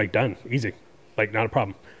 I was like, done. Easy. Like, not a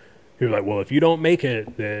problem. He was like, well, if you don't make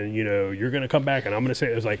it, then, you're going to come back. And I'm going to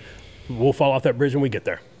say, it was like, we'll fall off that bridge when we get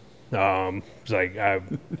there. It's like,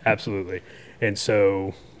 absolutely. And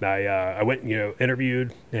so I went,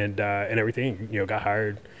 interviewed and everything, got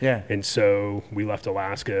hired. Yeah. And so we left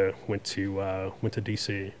Alaska, went to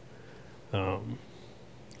DC.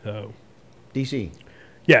 DC.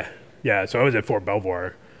 Yeah. So I was at Fort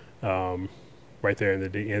Belvoir, right there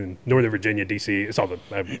in Northern Virginia, DC. It's all the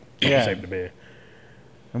same to me.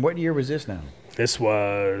 And what year was this now? This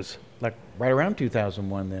was Like right around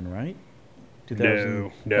 2001 then, right?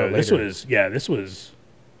 no. This was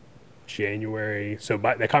January. So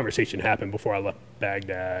that conversation happened before I left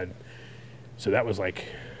Baghdad. So that was like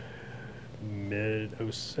mid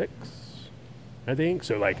 06, I think.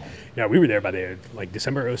 So like, we were there by the like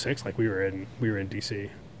December 06. Like we were in DC.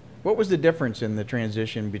 What was the difference in the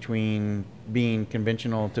transition between being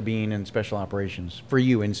conventional to being in special operations for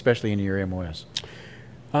you, and especially in your MOS?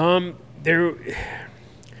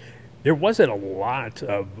 There wasn't a lot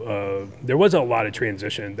of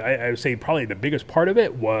transition. I would say probably the biggest part of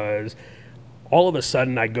it was all of a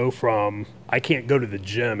sudden I go from I can't go to the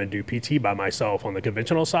gym and do PT by myself on the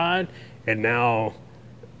conventional side, and now,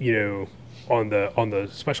 on the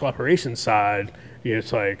special operations side,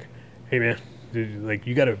 it's like, hey man, dude, like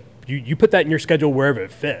you put that in your schedule wherever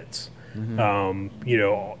it fits. Mm-hmm.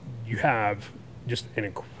 You have just an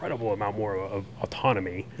incredible amount more of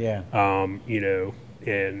autonomy. Yeah.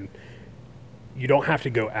 And you don't have to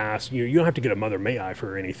go ask, you don't have to get a mother may I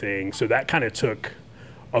for anything. So that kind of took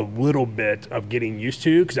a little bit of getting used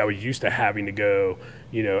to, because I was used to having to go,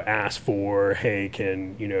 ask for, hey,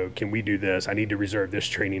 can we do this? I need to reserve this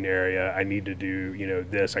training area. I need to do,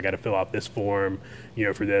 this. I got to fill out this form,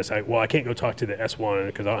 for this. I can't go talk to the S1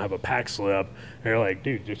 because I don't have a pack slip. And they're like,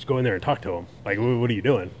 dude, just go in there and talk to them. Like, what are you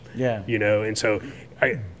doing? Yeah. And so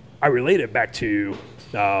I relate it back to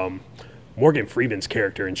Morgan Freeman's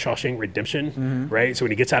character in Shawshank Redemption, right? So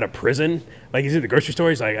when he gets out of prison, like he's at the grocery store,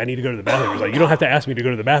 he's like, I need to go to the bathroom. He's like, you don't have to ask me to go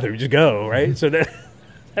to the bathroom, just go, right? So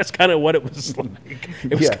that's kind of what it was like.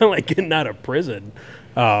 It was kind of like getting out of prison.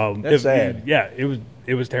 That's sad.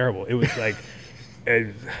 It was terrible. It was like,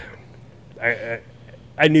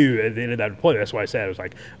 I knew at the end of that deployment, that's why I said, it was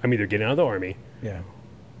like, I'm either getting out of the Army,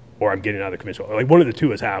 or I'm getting out of the conventional. Like one of the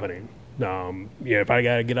two is happening. If I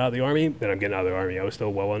got to get out of the Army, then I'm getting out of the Army. I was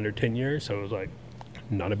still well under 10 years, so it was like,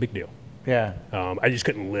 not a big deal. Yeah. I just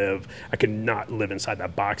couldn't live. I could not live inside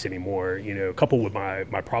that box anymore. Coupled with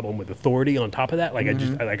my problem with authority on top of that, like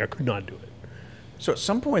I could not do it. So at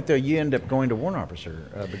some point, though, you end up going to Warrant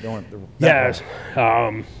Officer. Yes.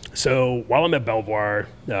 So while I'm at Belvoir,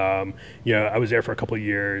 I was there for a couple of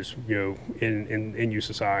years, in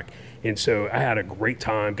USASOC. And so I had a great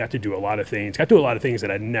time, got to do a lot of things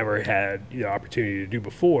that I never had the opportunity to do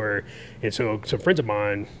before. And so some friends of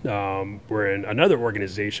mine were in another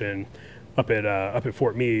organization up at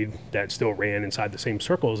Fort Meade that still ran inside the same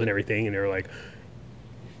circles and everything. And they were like,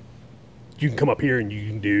 you can come up here and you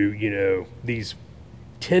can do, these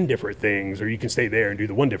 10 different things, or you can stay there and do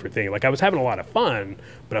the one different thing. Like, I was having a lot of fun,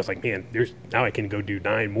 but I was like, man, now I can go do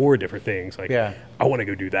 9 more different things. Like, I want to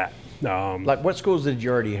go do that. Like, what schools did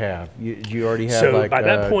you already have? Did you already have, so by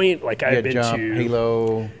that point, like, I had been Jump, to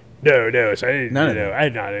Halo. No. So I had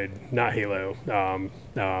not Halo.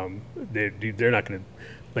 They're not going to,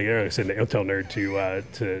 like, they're not going to send an intel nerd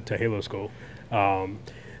to Halo school.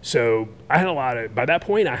 So I had by that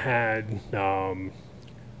point I had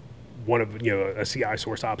one of, a CI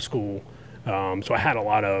source op school. So I had a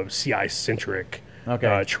lot of CI centric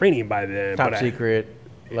training by then. Top secret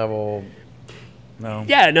level. No.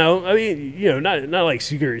 Yeah, no. I mean, not like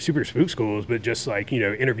super spook schools, but just like,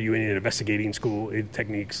 interviewing and investigating school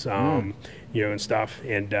techniques, and stuff.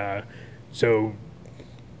 And so,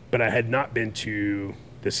 but I had not been to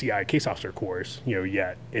the CI case officer course,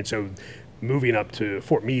 yet. And so moving up to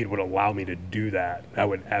Fort Meade would allow me to do that. I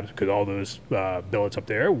would, because all those billets up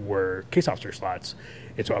there were case officer slots.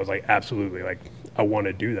 And so I was like, absolutely, like, I want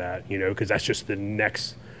to do that, because that's just the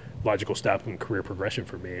next logical step in career progression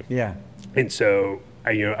for me. Yeah. And so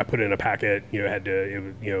I put in a packet, had to, it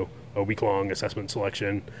was, a week-long assessment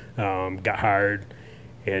selection, got hired,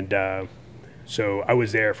 and so I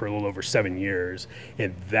was there for a little over 7 years,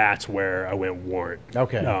 and that's where I went warrant.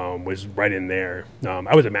 Okay. Was right in there.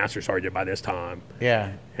 I was a master sergeant by this time.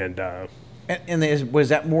 Yeah. And was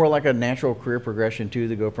that more like a natural career progression too,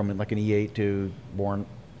 to go from like an E8 to warrant?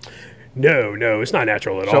 No, it's not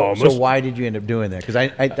natural at all. So why did you end up doing that? Because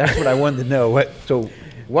I that's what I wanted to know.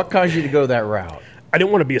 What caused you to go that route? I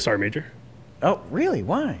didn't want to be a sergeant major. Oh, really?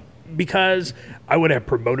 Why? Because I would have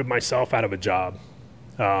promoted myself out of a job.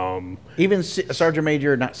 Even sergeant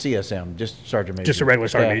major, not CSM, just sergeant major. Just a regular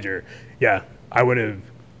sergeant major. Yeah, I would have.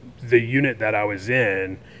 The unit that I was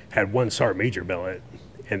in had 1 sergeant major billet,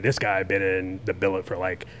 and this guy had been in the billet for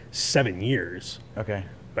like 7 years. Okay.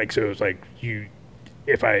 Like, so it was like,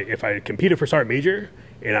 if I competed for sergeant major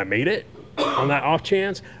and I made it on that off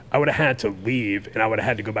chance, I would have had to leave, and I would have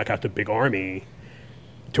had to go back out to Big Army,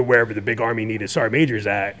 to wherever the Big Army needed sergeant majors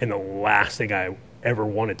at, and the last thing I ever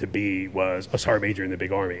wanted to be was a sergeant major in the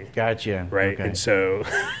Big Army. Gotcha. Right. Okay. And so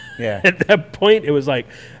yeah, at that point it was like,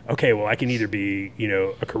 okay, well, I can either be,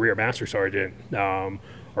 a career master sergeant,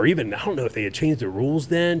 or even, I don't know if they had changed the rules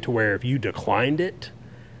then to where if you declined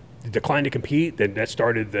to compete, then that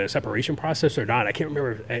started the separation process or not. I can't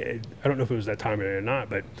remember. I don't know if it was that time or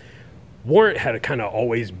not, but warrant had kind of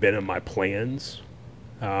always been in my plans.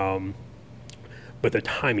 But the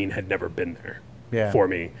timing had never been there for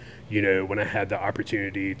me. When I had the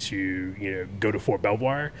opportunity to, go to Fort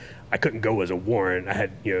Belvoir, I couldn't go as a warrant. I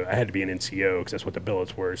had to be an NCO because that's what the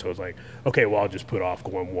billets were. So I was like, okay, well, I'll just put off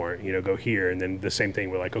going warrant, go here. And then the same thing,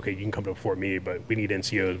 we're like, okay, you can come to Fort Meade, but we need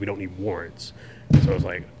NCOs. We don't need warrants. So I was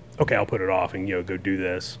like, okay, I'll put it off and, go do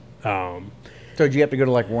this. So did you have to go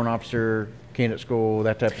to like warrant officer, candidate school,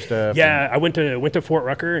 that type of stuff? Yeah, I went to Fort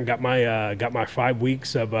Rucker and got my 5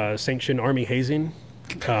 weeks of sanctioned Army hazing.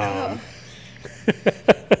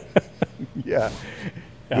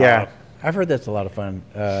 Yeah, I've heard that's a lot of fun.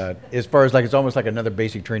 As far as like, it's almost like another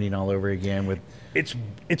basic training all over again. With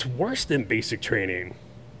it's worse than basic training,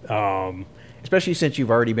 especially since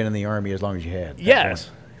you've already been in the Army as long as you had. Yes,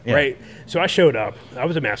 yeah. Right. So I showed up. I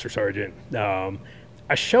was a master sergeant.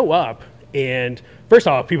 I show up, and first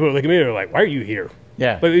off, people are looking at me. They're like, "Why are you here?"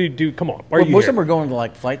 Yeah. But dude, come on. Why are you most here? of them are going to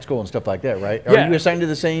like flight school and stuff like that, right? Are you assigned to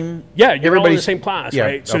the same? Yeah, you're all in the same class,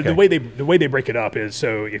 right? So okay. the way they break it up is,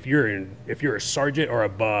 so if you're a sergeant or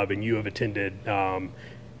above and you have attended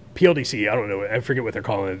PLDC, I don't know, I forget what they're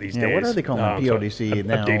calling it these days. What are they calling PLDC so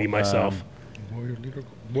now? Updating myself. Warrior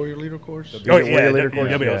leader course. Warrior leader course.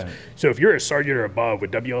 WLC. So if you're a sergeant or above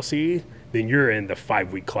with WLC, then you're in the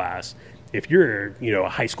 5-week class. If you're a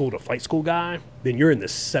high school to flight school guy, then you're in the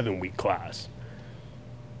 7-week class.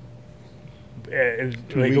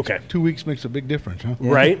 Okay. 2 weeks makes a big difference, huh?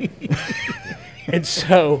 Right. And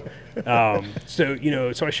so I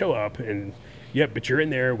show up and but you're in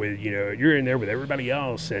there with everybody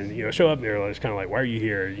else, and show up and they're just kind of like, why are you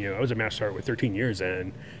here? I was a master sergeant with 13 years in,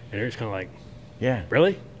 and they're just kind of like, yeah,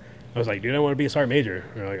 really? I was like, dude, I want to be a sergeant major.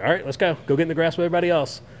 And they're like, all right, let's go get in the grass with everybody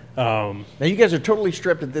else. Now you guys are totally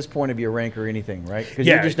stripped at this point of your rank or anything, right? Because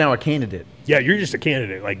Yeah. you're just now a candidate. Yeah, you're just a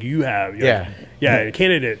candidate. Like you have, Yeah. a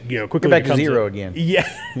candidate. Quickly Go back to becomes zero again. Yeah,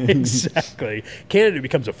 exactly. Candidate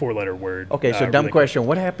becomes a 4-letter word. Okay, so dumb really question.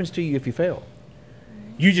 What happens to you if you fail?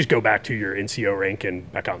 You just go back to your NCO rank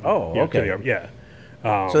and back on. Oh, to okay. the Army. Yeah.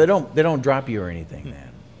 So they don't drop you or anything then.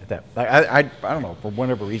 At that, I don't know, for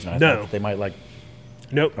whatever reason, I No. thought that they might like.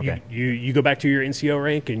 Nope. Okay. You go back to your NCO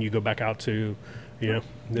rank and you go back out to, the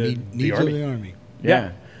Needs Army. of the Army.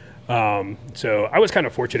 Yeah. So I was kind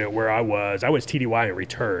of fortunate where I was TDY in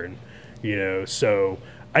return, so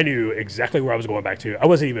I knew exactly where I was going back to. I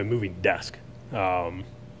wasn't even moving desk, so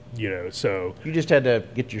You just had to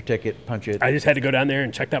get your ticket, punch it. I just had to go down there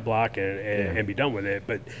and check that block and be done with it.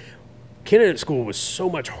 But candidate school was so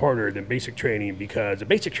much harder than basic training because the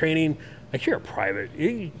basic training, like you're a private,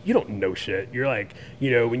 you don't know shit. You're like,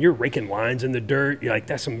 when you're raking lines in the dirt, you're like,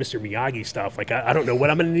 that's some Mr. Miyagi stuff. Like, I don't know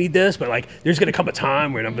when I'm going to need this, but like, there's going to come a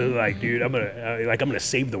time when I'm gonna be like, dude, I'm going to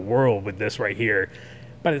save the world with this right here.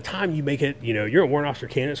 By the time you make it, you're a warrant officer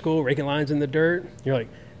candidate school, raking lines in the dirt. You're like,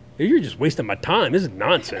 you're just wasting my time. This is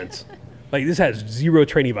nonsense. Like, this has zero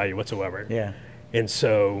training value whatsoever. Yeah. And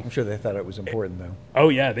so, I'm sure they thought it was important though. oh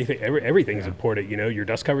yeah, they think everything's important. Your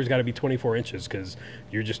dust cover's got to be 24 inches because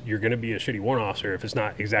you're going to be a shitty warrant officer if it's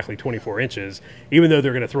not exactly 24 inches, even though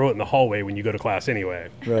they're going to throw it in the hallway when you go to class anyway.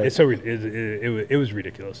 Right. It's so it was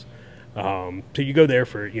ridiculous. So you go there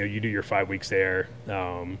for you do your 5 weeks there,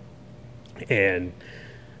 and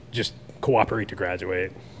just cooperate to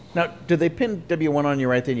graduate. Now, do they pin W1 on you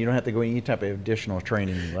right then? You don't have to go any type of additional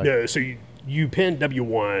training. Like, No, so you pin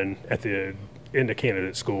W1 at the end of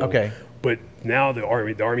candidate school. Okay. But now the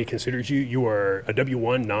Army considers you are a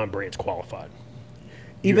W1 non-branch qualified.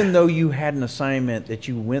 even though you had an assignment that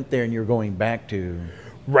you went there and you're going back to.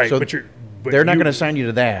 Right, So but they're not going to assign you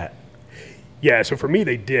to that. Yeah, so for me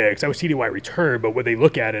they did because I was TDY return, but what they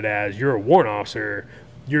look at it as, you're a warrant officer.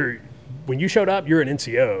 When you showed up, you're an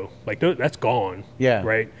NCO. Like that's gone. Yeah.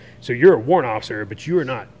 Right. So you're a warrant officer, but you're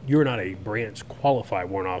not a branch qualified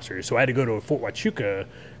warrant officer. So I had to go to Fort Huachuca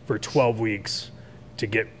for 12 weeks to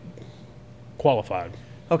get qualified.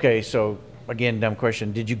 Okay, so again, dumb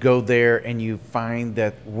question. Did you go there and you find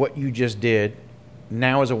that what you just did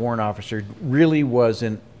now as a warrant officer really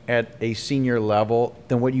wasn't at a senior level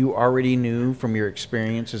than what you already knew from your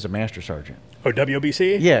experience as a master sergeant? Oh,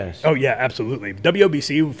 WOBC? Yes. Oh, yeah, absolutely.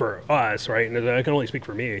 WOBC for us, right, and I can only speak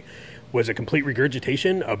for me, was a complete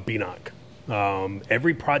regurgitation of BNOC.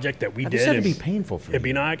 Every project that we did This had to be painful for at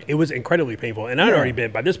you. BNOC, it was incredibly painful. And I'd already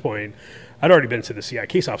been, by this point, I'd already been to the CI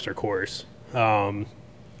case officer course.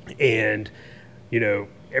 And,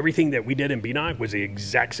 everything that we did in BNOC was the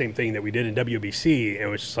exact same thing that we did in WBC. And it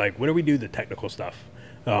was just like, when do we do the technical stuff?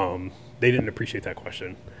 They didn't appreciate that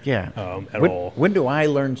question. Yeah. At all. When do I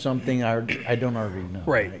learn something I don't already know?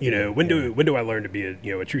 Right. When do I learn to be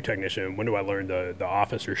a true technician? When do I learn the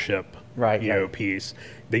officership Right. piece?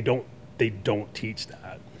 They don't teach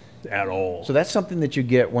that at all. So that's something that you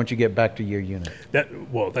get once you get back to your unit. That's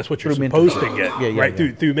what you're Through supposed to mentorship. get, Yeah, right?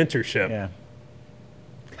 yeah. Through mentorship. Yeah.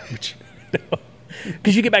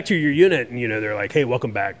 Because you get back to your unit and they're like, hey,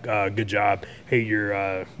 welcome back, good job. Hey,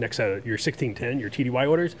 your next your 1610, your TDY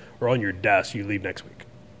orders are on your desk. You leave next week.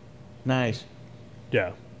 Nice.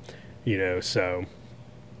 Yeah, so,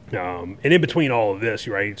 and in between all of this,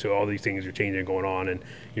 right? So all these things are changing and going on, and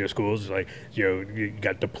schools like you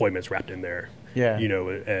got deployments wrapped in there. Yeah.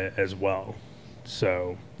 As well.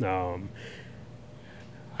 So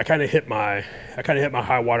I kind of hit my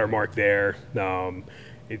high water mark there.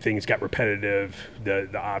 Things got repetitive.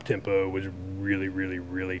 The op tempo was really, really,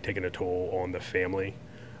 really taking a toll on the family.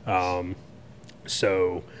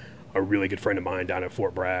 So a really good friend of mine down at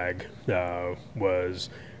Fort Bragg was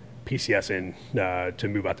PCSing to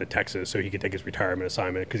move out to Texas so he could take his retirement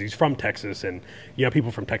assignment because he's from Texas, and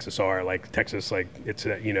people from Texas are like Texas, like it's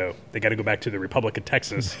they got to go back to the Republic of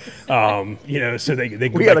Texas, so they go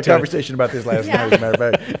We back had a to conversation about this last night, as a matter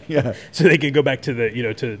of fact. Yeah. so they could go back to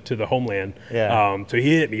the to the homeland. Yeah. So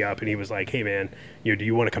he hit me up and he was like, hey man, do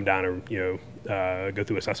you want to come down and go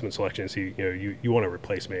through assessment selection and see you want to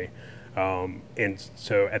replace me. And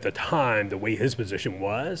so at the time, the way his position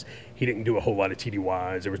was, he didn't do a whole lot of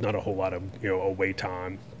TDYs. There was not a whole lot of, away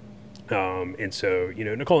time. And so,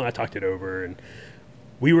 Nicole and I talked it over, and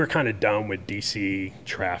we were kind of done with DC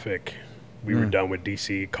traffic. We were done with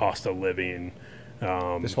DC cost of living.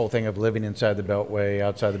 This whole thing of living inside the Beltway,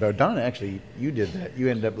 outside the Beltway. Don, actually, you did that. You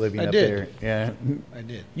ended up living I up did. there. Yeah. I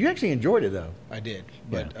did. You actually enjoyed it, though. I did.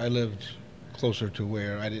 But I lived closer to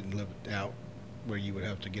where I didn't live out where you would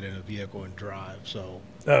have to get in a vehicle and drive. So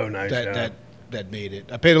Oh, nice. that made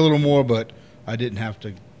it. I paid a little more, but I didn't have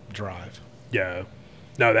to drive. Yeah.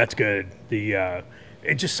 No, that's good.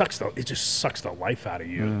 It just sucks the life out of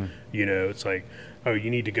you. You know, it's like, oh,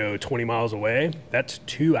 you need to go 20 miles away. That's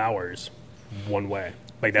 2 hours one way.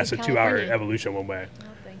 Like that's a Like 2-hour California. evolution one way. Oh,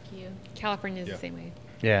 thank you. California's the same way.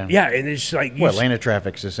 Yeah. Yeah, and it's just like Well, Atlanta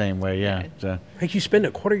traffic's the same way. Yeah. So, like you spend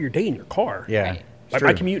a quarter of your day in your car. yeah. Right. It's Like my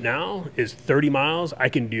true. commute now is 30 miles. I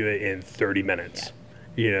can do it in 30 minutes.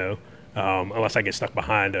 You know, unless I get stuck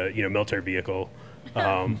behind a military vehicle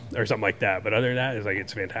or something like that. But other than that,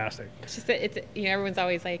 it's fantastic. It's just that everyone's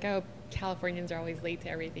always like, oh, Californians are always late to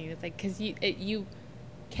everything. It's like because you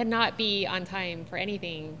cannot be on time for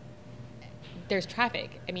anything. There's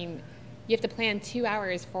traffic. I mean, you have to plan 2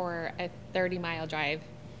 hours for a 30-mile drive.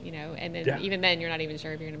 And then even then you're not even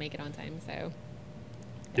sure if you're going to make it on time. So.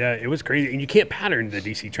 Yeah, it was crazy, and you can't pattern the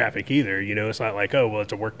DC traffic either. It's not like, oh, well,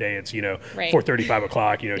 it's a work day. It's Right. 4:30, 5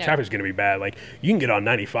 o'clock. Traffic's going to be bad. Like you can get on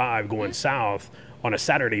 95 going south on a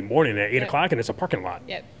Saturday morning at 8 o'clock, and it's a parking lot.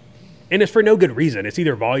 Yep. And it's for no good reason. It's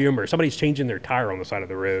either volume or somebody's changing their tire on the side of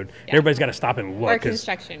the road. And Yeah. everybody's got to stop and look. Or 'cause-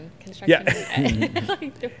 construction. Yeah.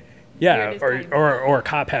 Yeah, Weirdest or, times. or a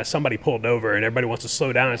cop has somebody pulled over, and everybody wants to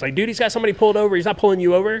slow down. It's like, dude, he's got somebody pulled over. He's not pulling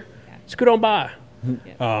you over. Yeah. Scoot on by.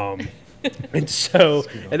 And so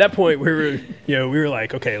at that point, we were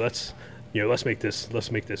like, okay, let's make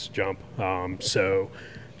this jump. So,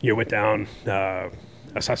 went down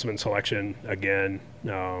assessment selection again.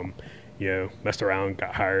 Messed around,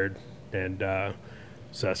 got hired, and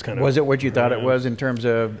so that's kind of. Was it what you thought it was in terms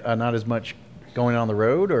of not as much going on the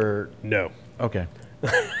road, or No, okay?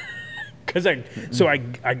 because I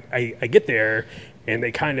get there, and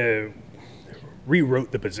they kind of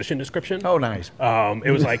rewrote the position description. Oh, nice.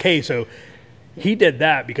 It was like, hey, so he did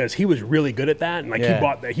that because he was really good at that, and like Yeah.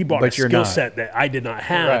 he brought a But you're skill not. set that I did not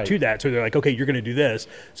have Right. to that. So they're like, okay, you're going to do this.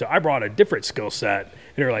 So I brought a different skill set, and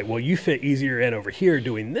they're like, well, you fit easier in over here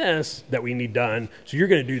doing this that we need done. So you're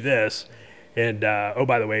going to do this, and oh,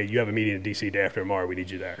 by the way, you have a meeting in DC day after tomorrow. We need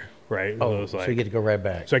you there, right? And I Oh, was so like, you get to go right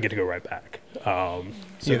back. so I get to go right back.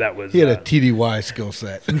 So that was He had a TDY skill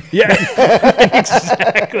set. yeah,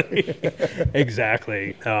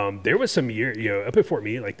 exactly. There was some year, up at Fort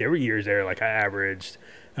Meade, like there were years there, like I averaged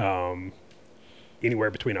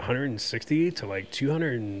anywhere between 160 to like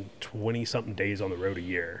 220 something days on the road a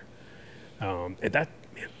year, and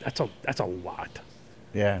that's a lot.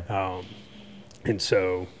 Yeah. And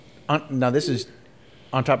so, Now this is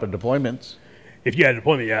on top of deployments. if you had a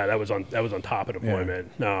deployment, yeah, that was on top of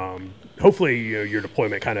deployment. Hopefully, your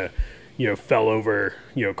deployment kind of, fell over,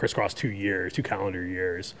 crisscross 2 calendar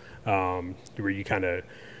years, where you kind of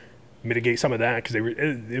mitigate some of that because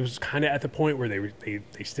it was kind of at the point where they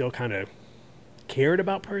still kind of cared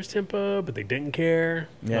about Pers Tempa, but they didn't care.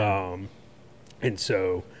 Yeah. And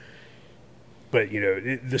so, but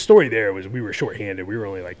the story there was we were shorthanded. We were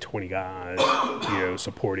only like 20 guys,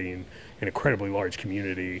 supporting an incredibly large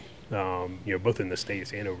community, both in the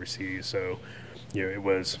States and overseas. So, it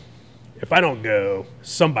was, if I don't go,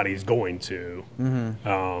 somebody's going to.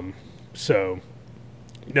 So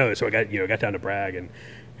I got down to Bragg, and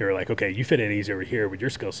they were like, okay, you fit in easy over here with your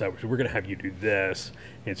skill set. So we're going to have you do this.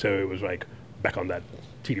 And so it was like back on that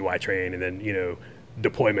TDY train, and then,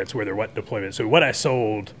 deployments where there what deployments. So what I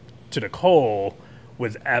sold to Nicole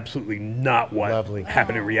was absolutely not what Lovely.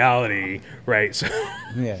 happened in reality, right? So,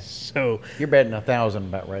 Yes. so You're betting 1,000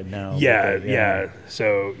 about right now. yeah, But, yeah.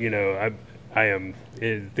 So I am.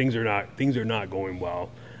 Things are not going well,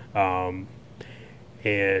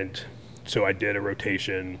 and so I did a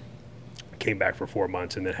rotation, came back for 4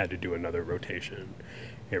 months, and then had to do another rotation,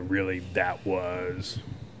 and really that was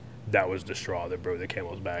the straw that broke the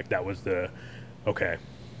camel's back. That was the okay,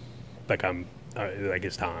 like like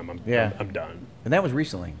it's time. I'm done. And that was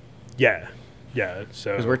recently, Yeah.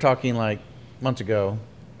 So because we're talking like months ago.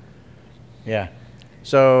 Yeah.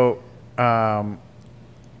 So now,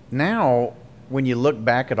 when you look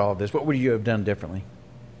back at all this, what would you have done differently?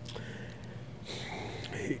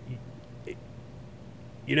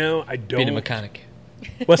 I don't. Being a mechanic.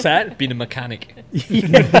 What's that? Being a mechanic.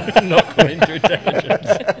 Not going into intelligence.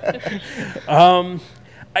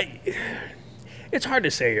 It's hard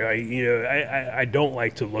to say. I don't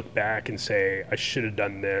like to look back and say I should have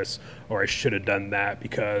done this or I should have done that,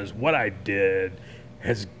 because what I did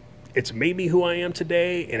it's made me who I am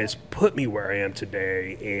today, and it's put me where I am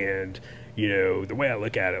today. And the way I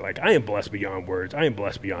look at it, like I am blessed beyond words. I am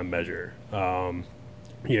blessed beyond measure. I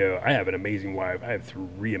have an amazing wife. I have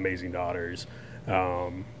 3 amazing daughters.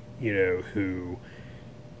 Who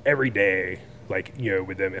every day,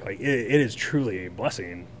 with them, it is truly a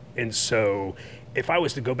blessing. And so if I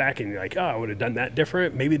was to go back and like, oh, I would have done that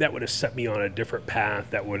different, maybe that would have set me on a different path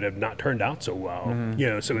that would have not turned out so well. You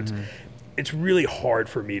know, so it's really hard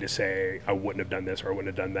for me to say I wouldn't have done this or I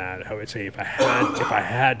wouldn't have done that. I would say if I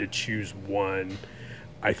had to choose one,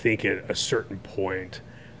 I think at a certain point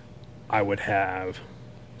I would have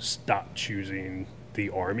stopped choosing the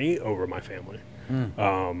Army over my family.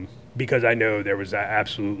 Because I know there was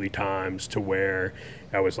absolutely times to where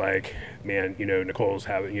I was like, man, you know, Nicole's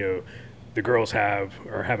having, you know, the girls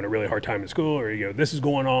are having a really hard time in school, or, you know, this is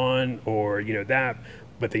going on, or, you know, that,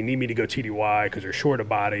 but they need me to go TDY because they're short a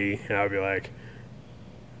body. And I would be like,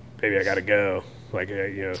 baby, I got to go. Like,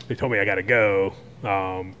 you know, they told me I got to go,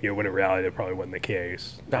 you know, when in reality, that probably wasn't the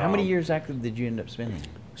case. So how many years active did you end up spending?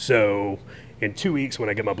 So in 2 weeks, when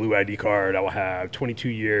I get my blue ID card, I will have 22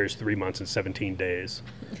 years, 3 months, and 17 days.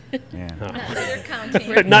 Yeah. They're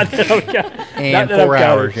counting. Not that And I'm 4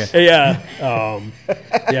 hours. counting.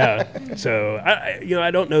 Yeah. So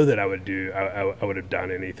I don't know that I would do. I would have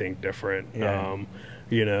done anything different. Yeah.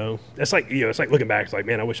 You know, it's like, you know, it's like looking back. It's like,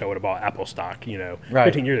 man, I wish I would have bought Apple stock. You know, Right.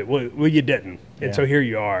 15 years. Well, you didn't, and Yeah. so here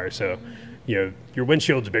you are. So, you know, your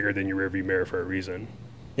windshield's bigger than your rearview mirror for a reason.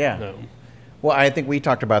 Yeah. Well, I think we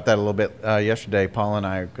talked about that a little bit yesterday, Paul and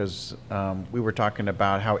I, because we were talking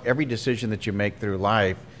about how every decision that you make through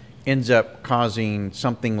life ends up causing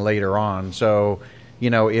something later on. So, you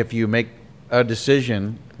know, if you make a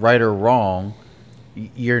decision, right or wrong,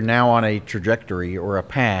 you're now on a trajectory or a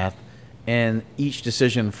path, and each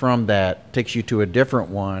decision from that takes you to a different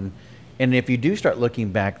one. And if you do start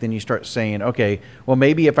looking back, then you start saying, okay, well,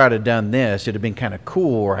 maybe if I'd have done this, it'd have been kind of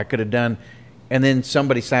cool, or I could have done. And then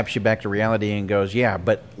somebody slaps you back to reality and goes, yeah,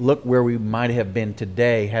 but look where we might have been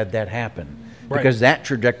today had that happened. Right. Because that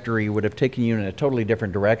trajectory would have taken you in a totally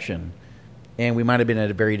different direction, and we might have been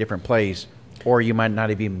at a very different place, or you might not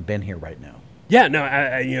have even been here right now. Yeah, no,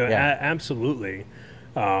 Yeah. absolutely.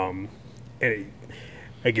 And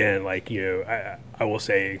again, like, you know, I will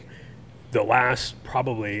say the last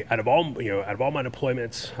probably out of all my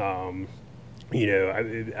deployments, you know,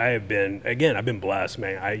 I've been blessed,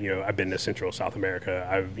 man. I've been to Central South America.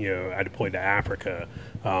 I deployed to Africa,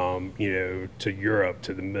 you know, to Europe,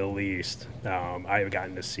 to the Middle East. I have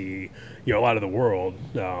gotten to see, you know, a lot of the world.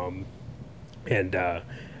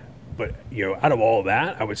 But, you know, out of all of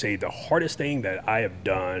that, I would say the hardest thing that I have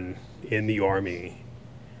done in the Army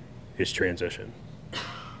is transition.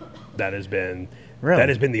 That has been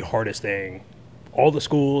the hardest thing. All the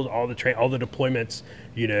schools, all the deployments,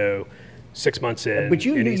 you know, 6 months in. But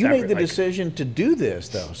you in knew, East you made Africa, the like- decision to do this,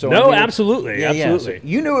 though. So No, I mean, absolutely, absolutely. So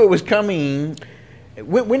you knew it was coming.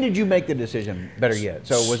 When did you make the decision? Better yet,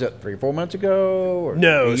 so was it 3 or 4 months ago? Or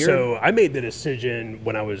No, a year? so I made the decision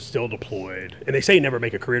when I was still deployed. And they say never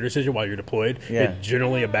make a career decision while you're deployed. Yeah. It's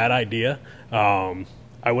generally a bad idea.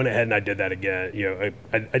 I went ahead and I did that again. You know,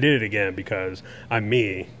 I did it again because I'm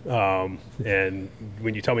me. And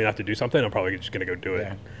when you tell me not to do something, I'm probably just going to go do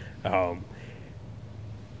it. Yeah.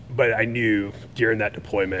 But I knew during that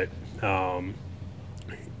deployment,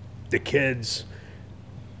 the kids,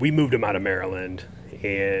 we moved them out of Maryland,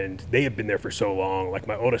 and they had been there for so long. Like,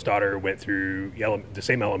 my oldest daughter went through the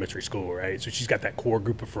same elementary school, right? So she's got that core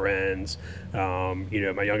group of friends. You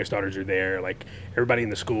know, my youngest daughters are there. Like, everybody in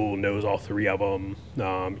the school knows all 3 of them.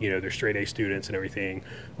 You know, they're straight A students and everything.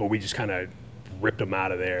 But we just kind of ripped them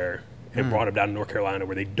out of there and brought them down to North Carolina,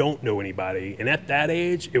 where they don't know anybody. And at that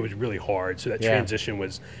age, it was really hard. So that transition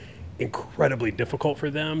was incredibly difficult for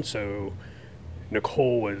them. So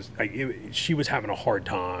Nicole was like, she was having a hard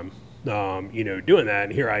time, you know, doing that.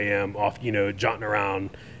 And here I am off, you know, jaunting around,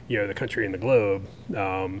 you know, the country and the globe.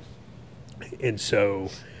 And so,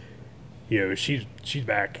 you know, she's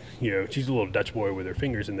back, you know, she's a little Dutch boy with her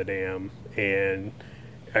fingers in the dam. And,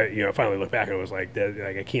 you know, I finally looked back and I was like,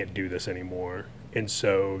 I can't do this anymore. And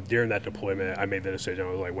so during that deployment, I made the decision. I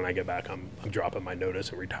was like, when I get back, I'm dropping my notice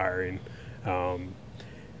and retiring.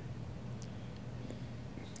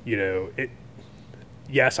 You know,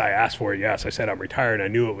 yes, I asked for it. Yes, I said I'm retired. I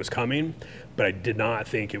knew it was coming, but I did not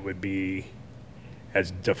think it would be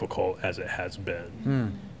as difficult as it has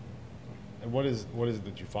been. And what is it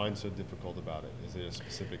that you find so difficult about it? Is it a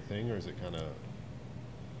specific thing, or is it kind of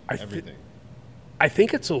everything? I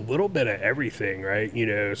think it's a little bit of everything, right? You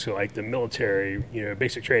know, so like the military, you know,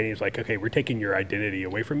 basic training is like, okay, we're taking your identity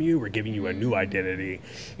away from you. We're giving you a new identity.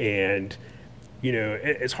 And, you know,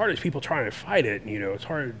 as hard as people try to fight it, you know, it's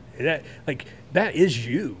hard. That is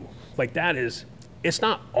you. Like, it's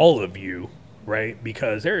not all of you, right?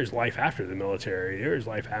 Because there is life after the military. There is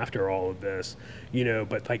life after all of this, you know,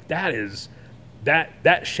 but like that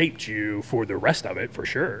shaped you for the rest of it, for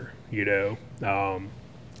sure, you know.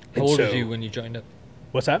 How old was you when you joined up?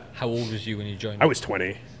 What's that? How old was you when you joined? I was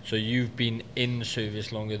 20. So you've been in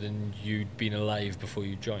service longer than you'd been alive before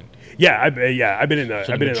you joined. Yeah, I've been in the.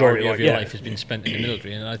 So I've the been in the majority Army of long- your yeah. life has been spent in the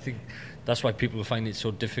military, and I think that's why people find it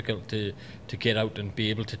so difficult to get out and be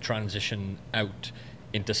able to transition out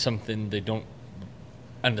into something they don't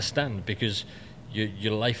understand, because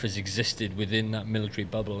your life has existed within that military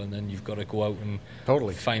bubble, and then you've got to go out and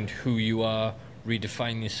Totally. find who you are,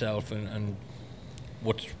 redefine yourself, and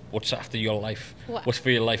what's after your life, Well, what's for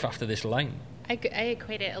your life after this line. I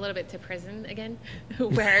equate it a little bit to prison again,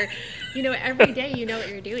 where, you know, every day you know what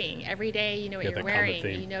you're doing. Every day you know what Yeah, you're the common wearing.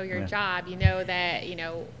 theme. You know your Yeah. job. You know that, you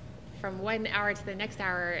know, from 1 hour to the next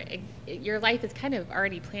hour, your life is kind of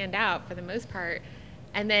already planned out for the most part.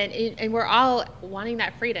 And then, and we're all wanting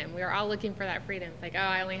that freedom. We're all looking for that freedom. It's like, oh,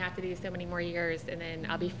 I only have to do so many more years, and then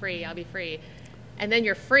I'll be free. I'll be free. And then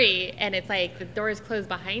you're free, and it's like the doors close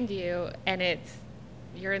behind you, and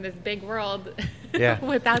you're in this big world Yeah.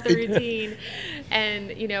 without the routine,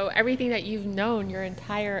 and you know everything that you've known your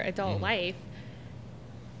entire adult life.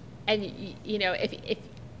 And you know, if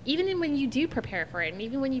even when you do prepare for it, and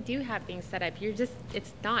even when you do have things set up,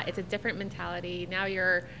 it's a different mentality. Now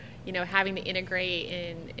you're, you know, having to integrate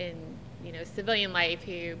in you know, civilian life,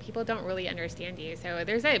 who people don't really understand you. So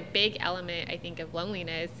there's a big element, I think, of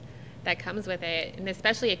loneliness that comes with it, and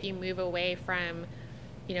especially if you move away from,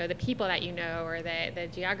 you know, the people that you know, or the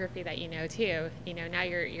geography that you know too. You know, now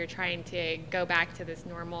you're trying to go back to this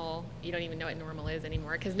normal. You don't even know what normal is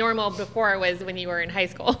anymore, because normal before was when you were in high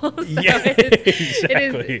school. So Yeah, it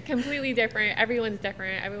exactly. is completely different. Everyone's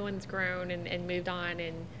different. Everyone's grown and moved on,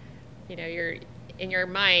 and you know, you're in your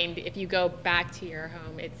mind. If you go back to your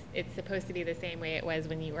home, it's supposed to be the same way it was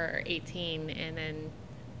when you were 18, and then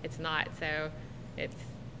it's not. So it's.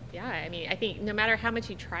 Yeah, I mean, I think no matter how much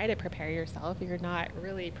you try to prepare yourself, you're not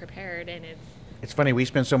really prepared, and It's funny, we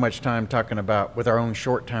spend so much time talking about with our own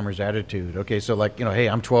short-timers attitude. Okay, so like, you know, hey,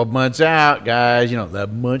 I'm 12 months out, guys, you know,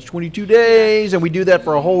 11 months, 22 days, and we do that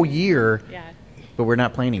for a whole year, yeah, but we're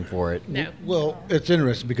not planning for it. no. Well, it's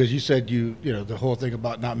interesting because you said you know, the whole thing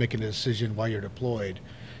about not making a decision while you're deployed.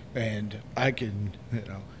 And I can, you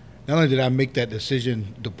know, not only did I make that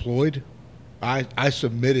decision deployed, I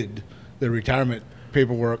submitted the retirement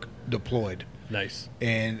paperwork deployed. Nice.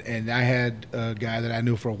 And I had a guy that I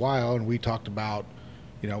knew for a while, and we talked about,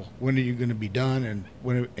 you know, when are you going to be done? And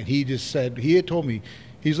and he just said, he had told me,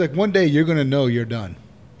 he's like, one day you're going to know you're done.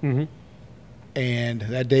 Mm-hmm. And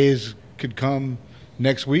that day could come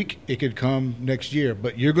next week, it could come next year,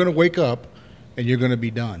 but you're going to wake up and you're going to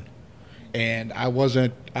be done. And I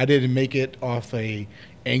didn't make it off a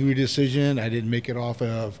angry decision. I didn't make it off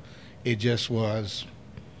of, it just was,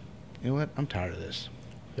 you know what, I'm tired of this.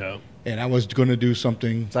 Yeah. And I was going to do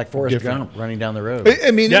something. It's like Forrest different. Gump running down the road. I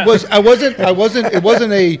mean, Yeah. it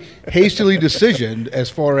wasn't a hastily decision as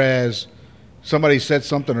far as somebody said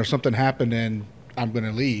something or something happened and I'm going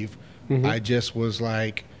to leave. Mm-hmm. I just was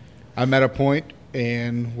like, I'm at a point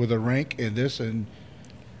and with a rank in this, and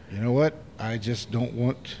you know what? I just don't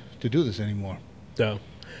want to do this anymore. So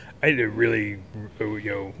I did really, you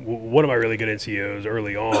know, one of my really good NCOs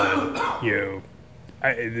early on, you know,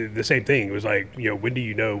 the same thing. It was like, you know, when do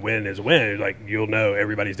you know when is when? Like, you'll know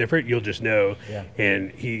everybody's different. You'll just know. Yeah.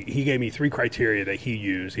 And he gave me 3 criteria that he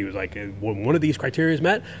used. He was like, when one of these criteria is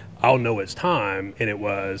met, I'll know it's time. And it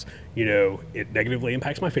was, you know, it negatively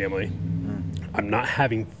impacts my family. I'm not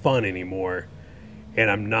having fun anymore, and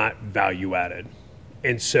I'm not value added.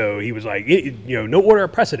 And so he was like, you know, no order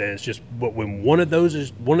of precedence, just when one of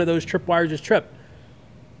those tripwires is tripped,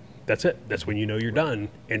 that's it. That's when you know you're done.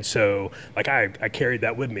 And so, like, I carried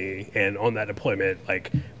that with me, and on that deployment,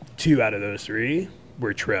 like, 2 out of those 3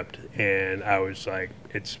 were tripped, and I was like,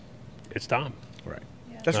 it's time. Right.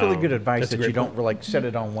 That's really good advice, that's a that you great don't like set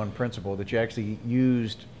it on one principle, that you actually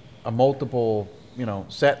used a multiple, you know,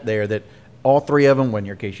 set there, that all 3 of them, well, in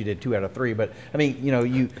your case you did 2 out of 3, but I mean, you know,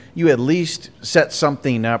 you at least set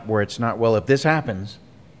something up where it's not, well, if this happens,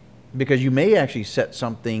 because you may actually set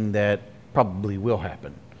something that probably will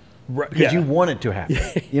happen. Right. Because you want it to happen.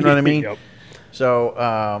 You know what I mean? Yep. So,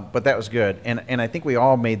 but that was good. And I think we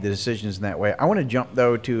all made the decisions in that way. I want to jump,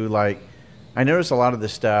 though, to, like, I notice a lot of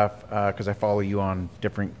this stuff, because I follow you on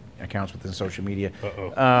different accounts within social media.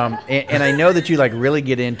 And I know that you, like, really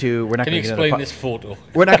get into, we're not Can going you to get into explain this photo?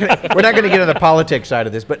 we're not going to get into the politics side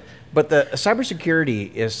of this, but the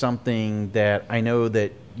cybersecurity is something that I know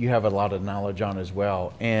that you have a lot of knowledge on as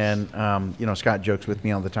well. And you know, Scott jokes with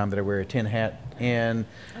me all the time that I wear a tin hat, and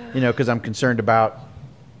you know, because I'm concerned about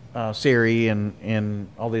Siri and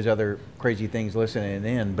all these other crazy things listening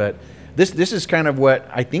in. But this is kind of what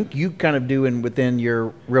I think you kind of do within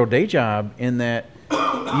your real day job, in that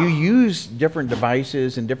you use different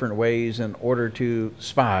devices in different ways in order to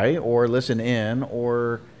spy or listen in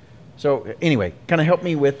or so anyway, kind of help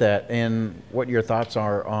me with that and what your thoughts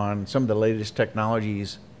are on some of the latest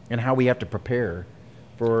technologies and how we have to prepare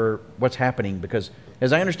for what's happening, because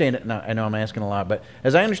as I understand it, now I know I'm asking a lot, but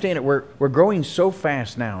as I understand it, we're growing so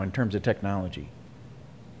fast now in terms of technology.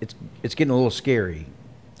 It's getting a little scary,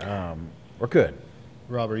 or could.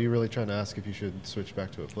 Rob, are you really trying to ask if you should switch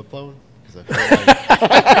back to a flip phone? Because I feel like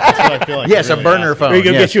that's what I feel like. Yes, you're a really burner asking. phone. Or you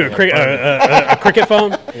go yes. get you a cricket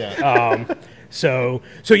phone. Yeah. So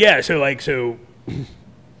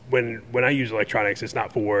when I use electronics, it's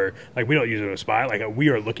not for like we don't use it to spy. Like we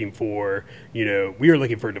are looking for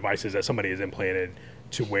devices that somebody has implanted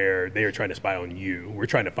to where they are trying to spy on you. We're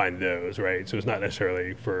trying to find those, right? So it's not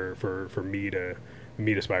necessarily for me to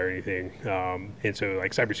spy or anything. And so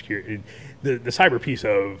like cybersecurity, the cyber piece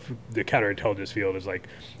of the counterintelligence field is like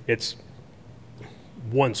it's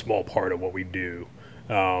one small part of what we do,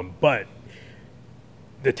 but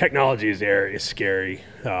the technology is there. It's scary.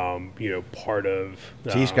 Part of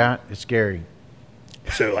See, Scott, it's scary.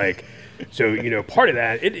 so part of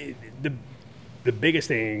that the biggest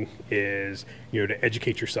thing is to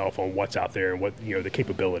educate yourself on what's out there and what the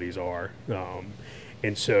capabilities are,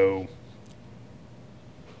 and so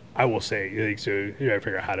I will say I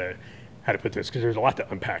figure out how to put this, because there's a lot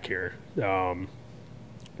to unpack here. From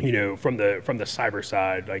the cyber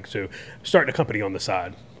side, like so starting a company on the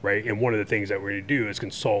side, right? And one of the things that we're going to do is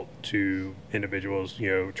consult to individuals,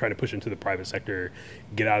 trying to push into the private sector,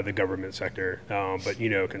 get out of the government sector, but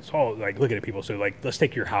consult, like looking at people. So like let's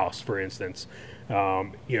take your house for instance.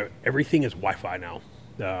 Everything is Wi-Fi now.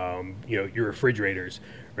 Your refrigerators,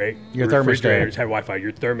 right? Your refrigerators thermostat have Wi-Fi.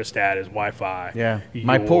 Your thermostat is Wi-Fi. Yeah,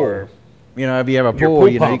 my pool. If you have a Your pool, pool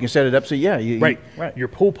you pump. can set it up so Right. right. Your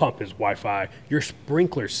pool pump is Wi-Fi. Your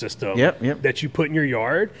sprinkler system Yep. that you put in your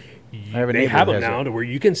yard, have a they neighbor have that them has now it. to where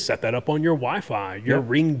you can set that up on your Wi-Fi. Your Yep.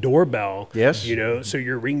 Ring doorbell. Yes. So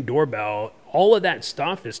your Ring doorbell, all of that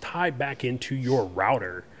stuff is tied back into your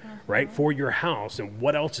router, right, for your house. And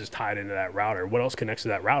what else is tied into that router? What else connects to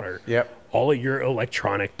that router? Yep. All of your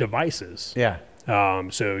electronic devices. Yeah.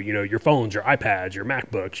 So your phones, your iPads, your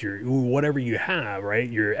MacBooks, your whatever you have, right?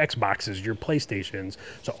 Your Xboxes, your PlayStations.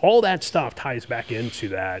 So all that stuff ties back into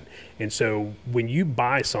that. And so when you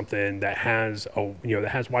buy something that has that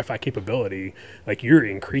has Wi-Fi capability, like you're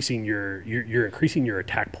increasing your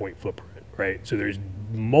attack point footprint, right? So there's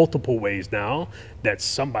multiple ways now that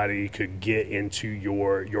somebody could get into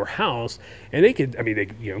your house, and they could. they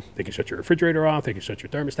can shut your refrigerator off. They can shut your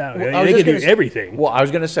thermostat. They can do everything. Well, I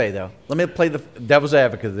was going to say though, let me play the devil's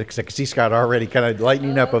advocate, because I can see Scott already kind of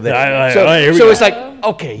lightening up of that. Here we So go. it's like,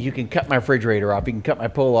 okay, you can cut my refrigerator off, you can cut my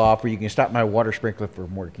pool off, or you can stop my water sprinkler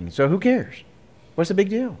from working. So who cares? What's the big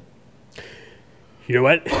deal? You know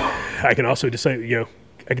what? I can also disable.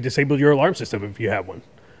 I can disable your alarm system if you have one,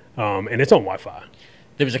 and it's on Wi-Fi.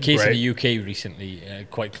 There was a case Right. in the UK recently,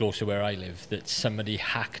 quite close to where I live, that somebody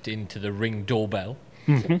hacked into the Ring doorbell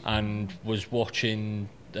and was watching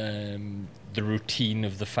the routine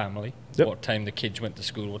of the family. Yep. What time the kids went to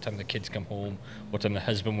school, what time the kids come home, what time the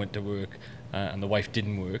husband went to work, and the wife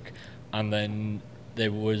didn't work. And then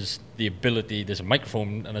there was the ability, there's a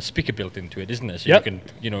microphone and a speaker built into it, isn't there? So Yep.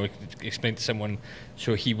 you can, explain to someone.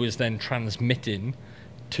 So he was then transmitting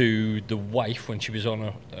to the wife when she was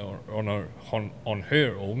on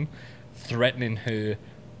her own, threatening her,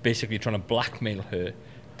 basically trying to blackmail her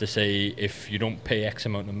to say, if you don't pay X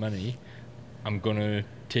amount of money, I'm gonna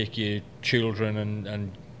take your children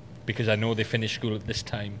and because I know they finish school at this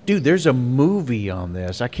time. Dude, there's a movie on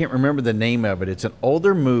this. I can't remember the name of it. It's an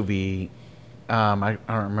older movie. I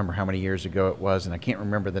don't remember how many years ago it was, and I can't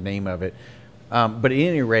remember the name of it. But at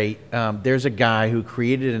any rate, there's a guy who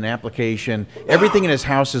created an application. Everything in his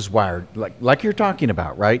house is wired, like you're talking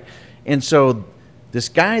about, right? And so this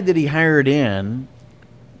guy that he hired in,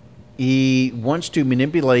 he wants to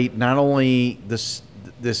manipulate not only this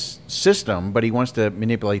system, but he wants to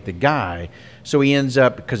manipulate the guy. So he ends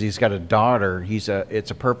up, because he's got a daughter, it's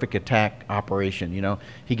a perfect attack operation.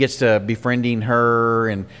 He gets to befriending her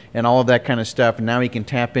and all of that kind of stuff. And now he can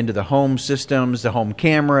tap into the home systems, the home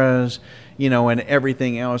cameras, and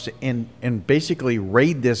everything else, and basically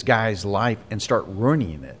raid this guy's life and start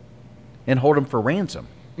ruining it and hold him for ransom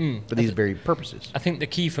for these very purposes. I think the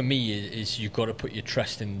key for me is you've got to put your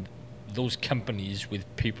trust in those companies with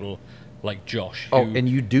people like Josh. Oh, who- and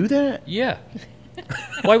you do that? yeah.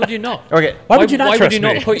 Why would you not? Okay. Why would you not Why trust would you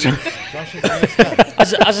me? not put your, Josh is a nice guy.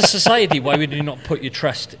 as a society? Why would you not put your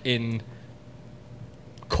trust in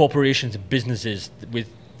corporations and businesses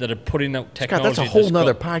that are putting out God, technology? that's a whole got-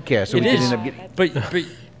 nother podcast. So It we could is, end up getting, but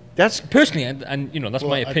That's personally, and you know, that's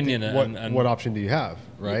Well, my I think opinion. What, what option do you have,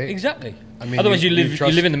 right? Exactly. I mean, otherwise, you live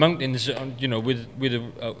trust- you live in the mountains, you know, with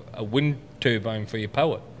a wind turbine for your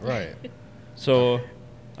power. Right. So,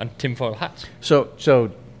 and tinfoil hats.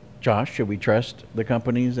 so. Josh, should we trust the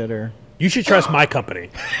companies that are? You should trust my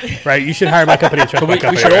company, right? You should hire my company and trust my we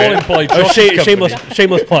company. should all right? employ Oh, Josh's company.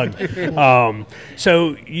 shameless plug.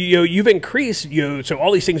 So you've increased so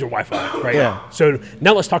all these things are Wi-Fi, right? Yeah. So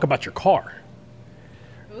now let's talk about your car,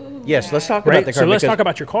 Yes, let's talk right? about the car. So let's because- talk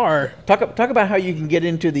about your car. talk about how you can get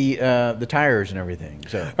into the tires and everything.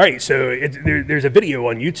 So All right, so there's a video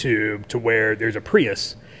on YouTube to where there's a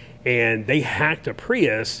Prius, and they hacked a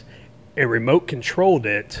Prius and remote controlled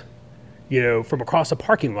it, you know, from across a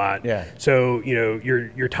parking lot. Yeah. So you know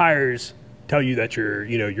your tires tell you that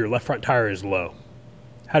your left front tire is low.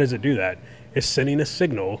 How does it do that? It's sending a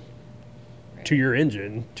signal to your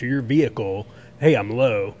engine, to your vehicle. Hey, I'm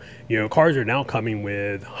low. You know, cars are now coming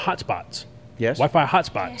with hotspots. Yes. Wi-Fi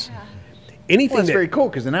hotspots. Yeah. Anything well, that's that very cool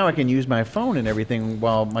because now I can use my phone and everything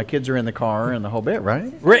while my kids are in the car and the whole bit,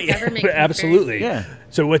 right? Right, Government absolutely. Yeah.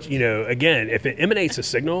 So what again, if it emanates a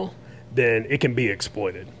signal, then it can be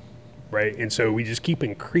exploited, right? And so we just keep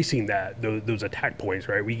increasing those attack points,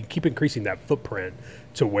 right? We keep increasing that footprint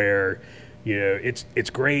to where, it's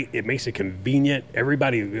great. It makes it convenient.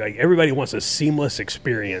 Everybody wants a seamless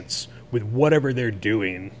experience with whatever they're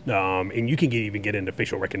doing, and you can even get into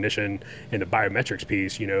facial recognition and the biometrics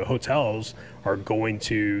piece. Hotels are going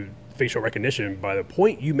to facial recognition by the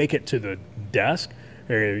point you make it to the desk.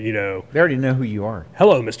 They already know who you are.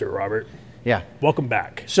 Hello, Mr. Robert. Yeah. Welcome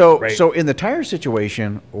back. So right? so in the tire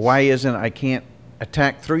situation, why isn't I can't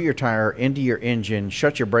attack through your tire into your engine,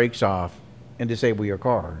 shut your brakes off, and disable your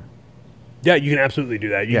car? Yeah, you can absolutely do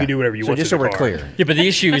that. You can do whatever you want. So just to so the we're car. clear. Yeah, but the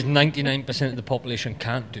issue is 99% of the population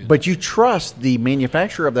can't do that. But you trust the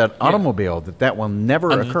manufacturer of that automobile that will never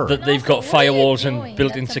And occur. that they've got Also, what are you firewalls doing and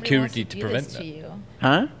built-in that somebody wants security to to do prevent this that. to you?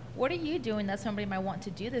 Huh? What are you doing that somebody might want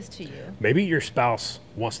to do this to you? Maybe your spouse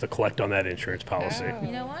wants to collect on that insurance policy. Oh.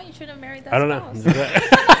 You know why? You should have married that I don't know. spouse.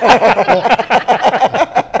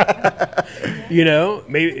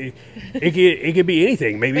 Maybe it could be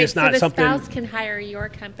anything. Maybe Wait, it's not so the something. spouse can hire your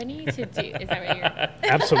company to do. Is that what you're?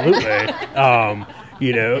 Absolutely.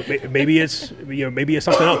 Maybe it's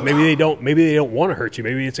something else. Maybe they don't want to hurt you.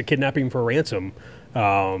 Maybe it's a kidnapping for ransom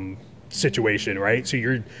situation, right? So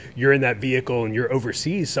you're in that vehicle and you're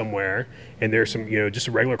overseas somewhere, and there's some just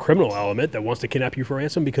a regular criminal element that wants to kidnap you for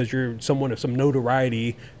ransom because you're someone of some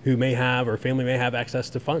notoriety who may have or family may have access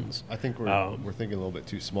to funds. I think we're thinking a little bit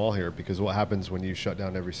too small here, because what happens when you shut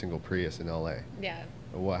down every single Prius in LA? Yeah.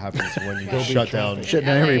 What happens when you shut down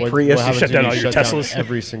every What- Prius. what happens Shut down when all you your shut down Teslas?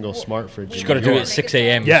 every single smart fridge? You've in got to New do it York? at 6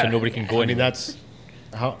 a.m. Yeah. so nobody can go I mean, anywhere. that's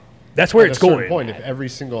how. That's where At it's a certain going. point, if every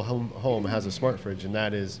single home has a smart fridge and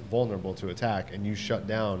that is vulnerable to attack, and you shut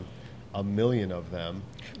down 1 million of them,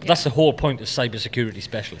 But that's the whole point of cybersecurity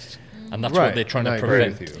specialists, and that's right? what they're trying and to I agree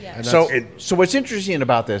prevent. with you. Yeah. And So, that's- so what's interesting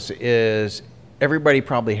about this is everybody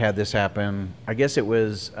probably had this happen. I guess it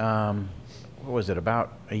was, what was it,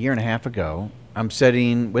 about a year and a half ago. I'm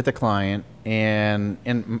sitting with a client and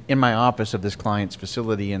in my office of this client's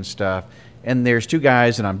facility and stuff. And there's two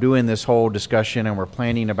guys, and I'm doing this whole discussion, and we're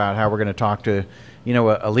planning about how we're going to talk to,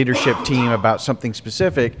 a leadership team about something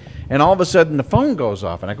specific. And all of a sudden, the phone goes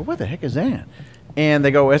off, and I go, "What the heck is that?" And they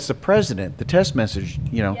go, "It's the president. The test message.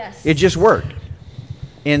 Yes. It just worked."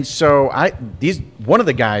 And so one of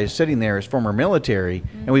the guys sitting there is former military,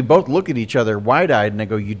 and we both look at each other wide-eyed, and I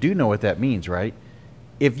go, "You do know what that means, right?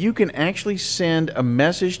 If you can actually send a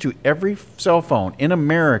message to every cell phone in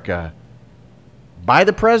America by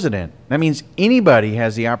the president, that means anybody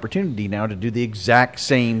has the opportunity now to do the exact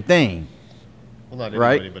same thing." well, not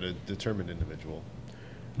right? anybody, but a determined individual.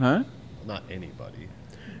 Huh? Not anybody,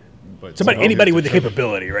 but Anybody with the determined.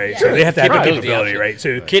 capability, right? So they have to have the Capability, capability, absolutely. right?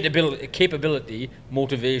 So Capability,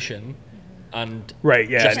 motivation, and right,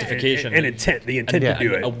 yeah, justification and intent, the intent Yeah. to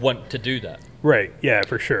do a it. want to do that. Right, yeah,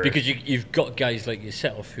 for sure. Because you've got guys like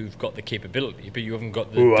yourself who've got the capability, but you haven't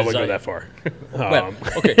got the Ooh, I desire. wouldn't go that far. Well,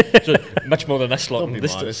 okay, so much more than I slot Don't on be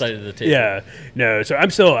this modest. side of the table. Yeah, no. So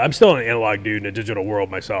I'm still an analog dude in a digital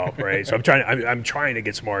world myself, right? So I'm trying to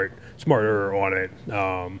get smarter on it,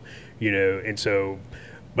 and so,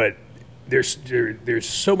 but there's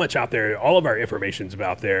so much out there. All of our information's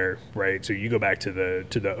about there, right? So you go back to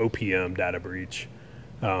the OPM data breach,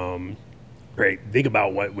 right? Think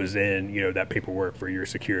about what was in that paperwork for your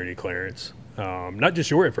security clearance. Not just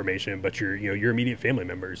your information, but your immediate family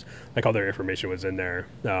members. Like all their information was in there.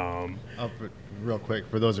 Real quick,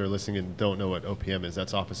 for those that are listening and don't know what OPM is,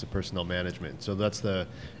 that's Office of Personnel Management. So that's the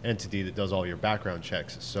entity that does all your background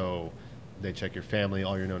checks. So they check your family,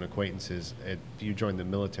 all your known acquaintances. If you join the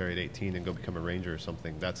military at 18 and go become a ranger or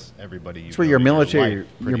something, that's everybody. That's where your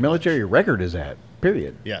military record is at.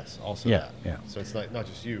 Period. Yes, also Yeah, that. yeah. So it's not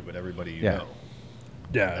just you, but everybody you Yeah. know.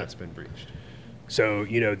 Yeah. That's been breached. So,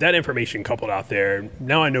 that information coupled out there,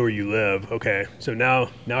 now I know where you live. Okay. So now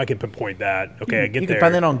I can pinpoint that. Okay, I get You there. can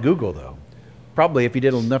find that on Google, though. Probably if you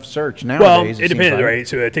did enough search Well, nowadays. it seems depends, like. right?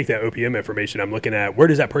 So I take that OPM information. I'm looking at where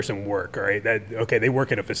does that person work, all right? They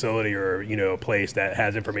work at a facility or a place that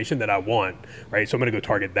has information that I want, right? So I'm going to go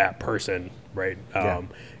target that person, right?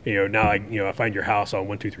 Yeah. Now I find your house on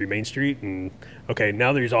 123 Main Street, and okay,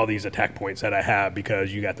 now there's all these attack points that I have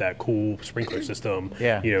because you got that cool sprinkler system,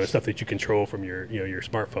 Yeah. stuff that you control from your your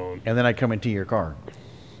smartphone. And then I come into your car.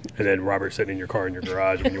 And then Robert's sitting in your car in your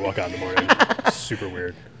garage when you walk out in the morning. Super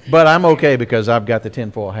weird. But I'm okay because I've got the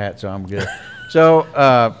tinfoil hat, so I'm good. So,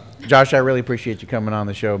 Josh, I really appreciate you coming on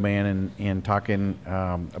the show, man, and talking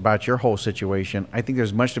about your whole situation. I think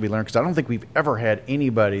there's much to be learned because I don't think we've ever had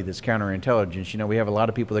anybody that's counterintelligence. We have a lot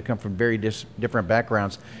of people that come from very different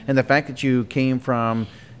backgrounds. And the fact that you came from,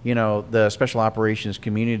 the special operations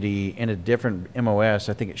community in a different MOS,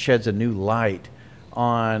 I think it sheds a new light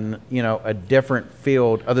on, a different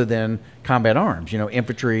field other than combat arms,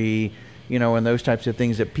 infantry, and those types of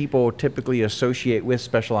things that people typically associate with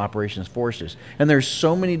special operations forces. And there's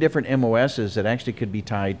so many different MOSs that actually could be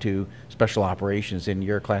tied to special operations, and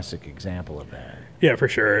you're a classic example of that. Yeah, for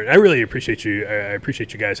sure. I really appreciate you. I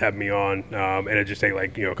appreciate you guys having me on. And I just take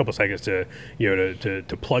a couple seconds to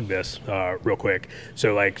to plug this real quick.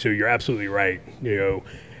 So you're absolutely right.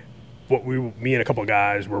 Me and a couple of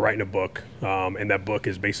guys were writing a book, and that book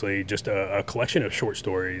is basically just a collection of short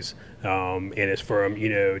stories, and it's from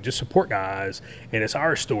just support guys, and it's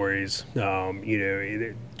our stories.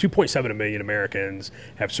 2.7 million Americans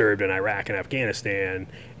have served in Iraq and Afghanistan,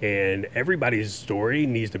 and everybody's story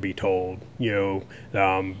needs to be told.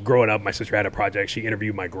 Growing up, my sister had a project. She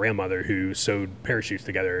interviewed my grandmother who sewed parachutes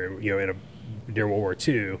together, during World War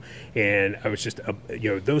II, and I was just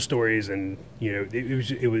those stories, and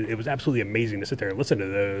it was absolutely amazing to sit there and listen to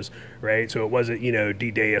those, right? So it wasn't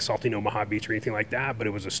D-Day assaulting Omaha Beach or anything like that, but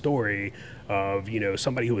it was a story of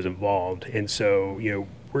somebody who was involved, and so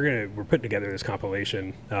we're putting together this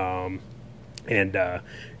compilation, and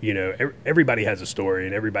everybody has a story,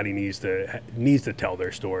 and everybody needs to tell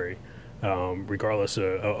their story, regardless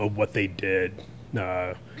of what they did.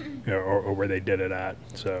 Or where they did it at.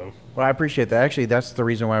 So, well, I appreciate that. Actually, that's the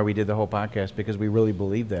reason why we did the whole podcast, because we really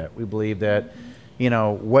believe that. We believe that,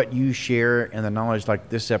 what you share and the knowledge, like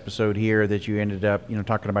this episode here, that you ended up,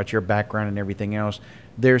 talking about your background and everything else,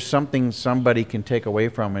 there's something somebody can take away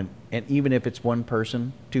from it. And even if it's one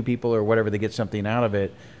person, two people, or whatever, they get something out of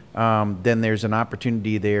it, then there's an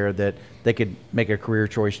opportunity there that they could make a career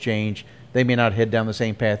choice change. They may not head down the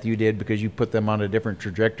same path you did because you put them on a different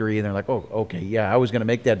trajectory, and they're like, oh, okay, yeah, I was going to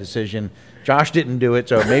make that decision. Josh didn't do it,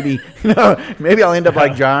 so maybe maybe I'll end up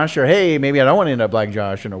like Josh, or hey, maybe I don't want to end up like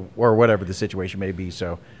Josh, or whatever the situation may be.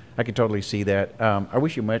 So I can totally see that. I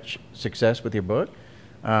wish you much success with your book.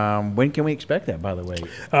 When can we expect that, by the way?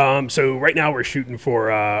 So right now we're shooting for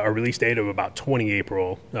a release date of about 20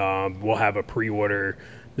 April. We'll have a pre-order,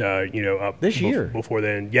 up this year. Before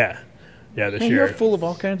then, yeah. Yeah, this year. You're full of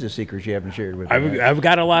all kinds of secrets you haven't shared with me. I've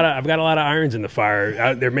got a lot of irons in the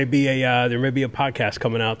fire. There may be a podcast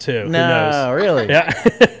coming out too. No, who knows? Really? Yeah.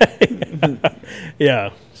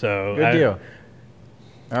 Yeah. So good deal.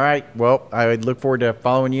 All right. Well, I look forward to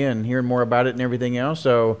following you and hearing more about it and everything else.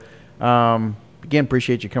 So, again,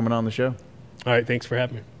 appreciate you coming on the show. All right. Thanks for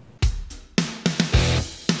having me.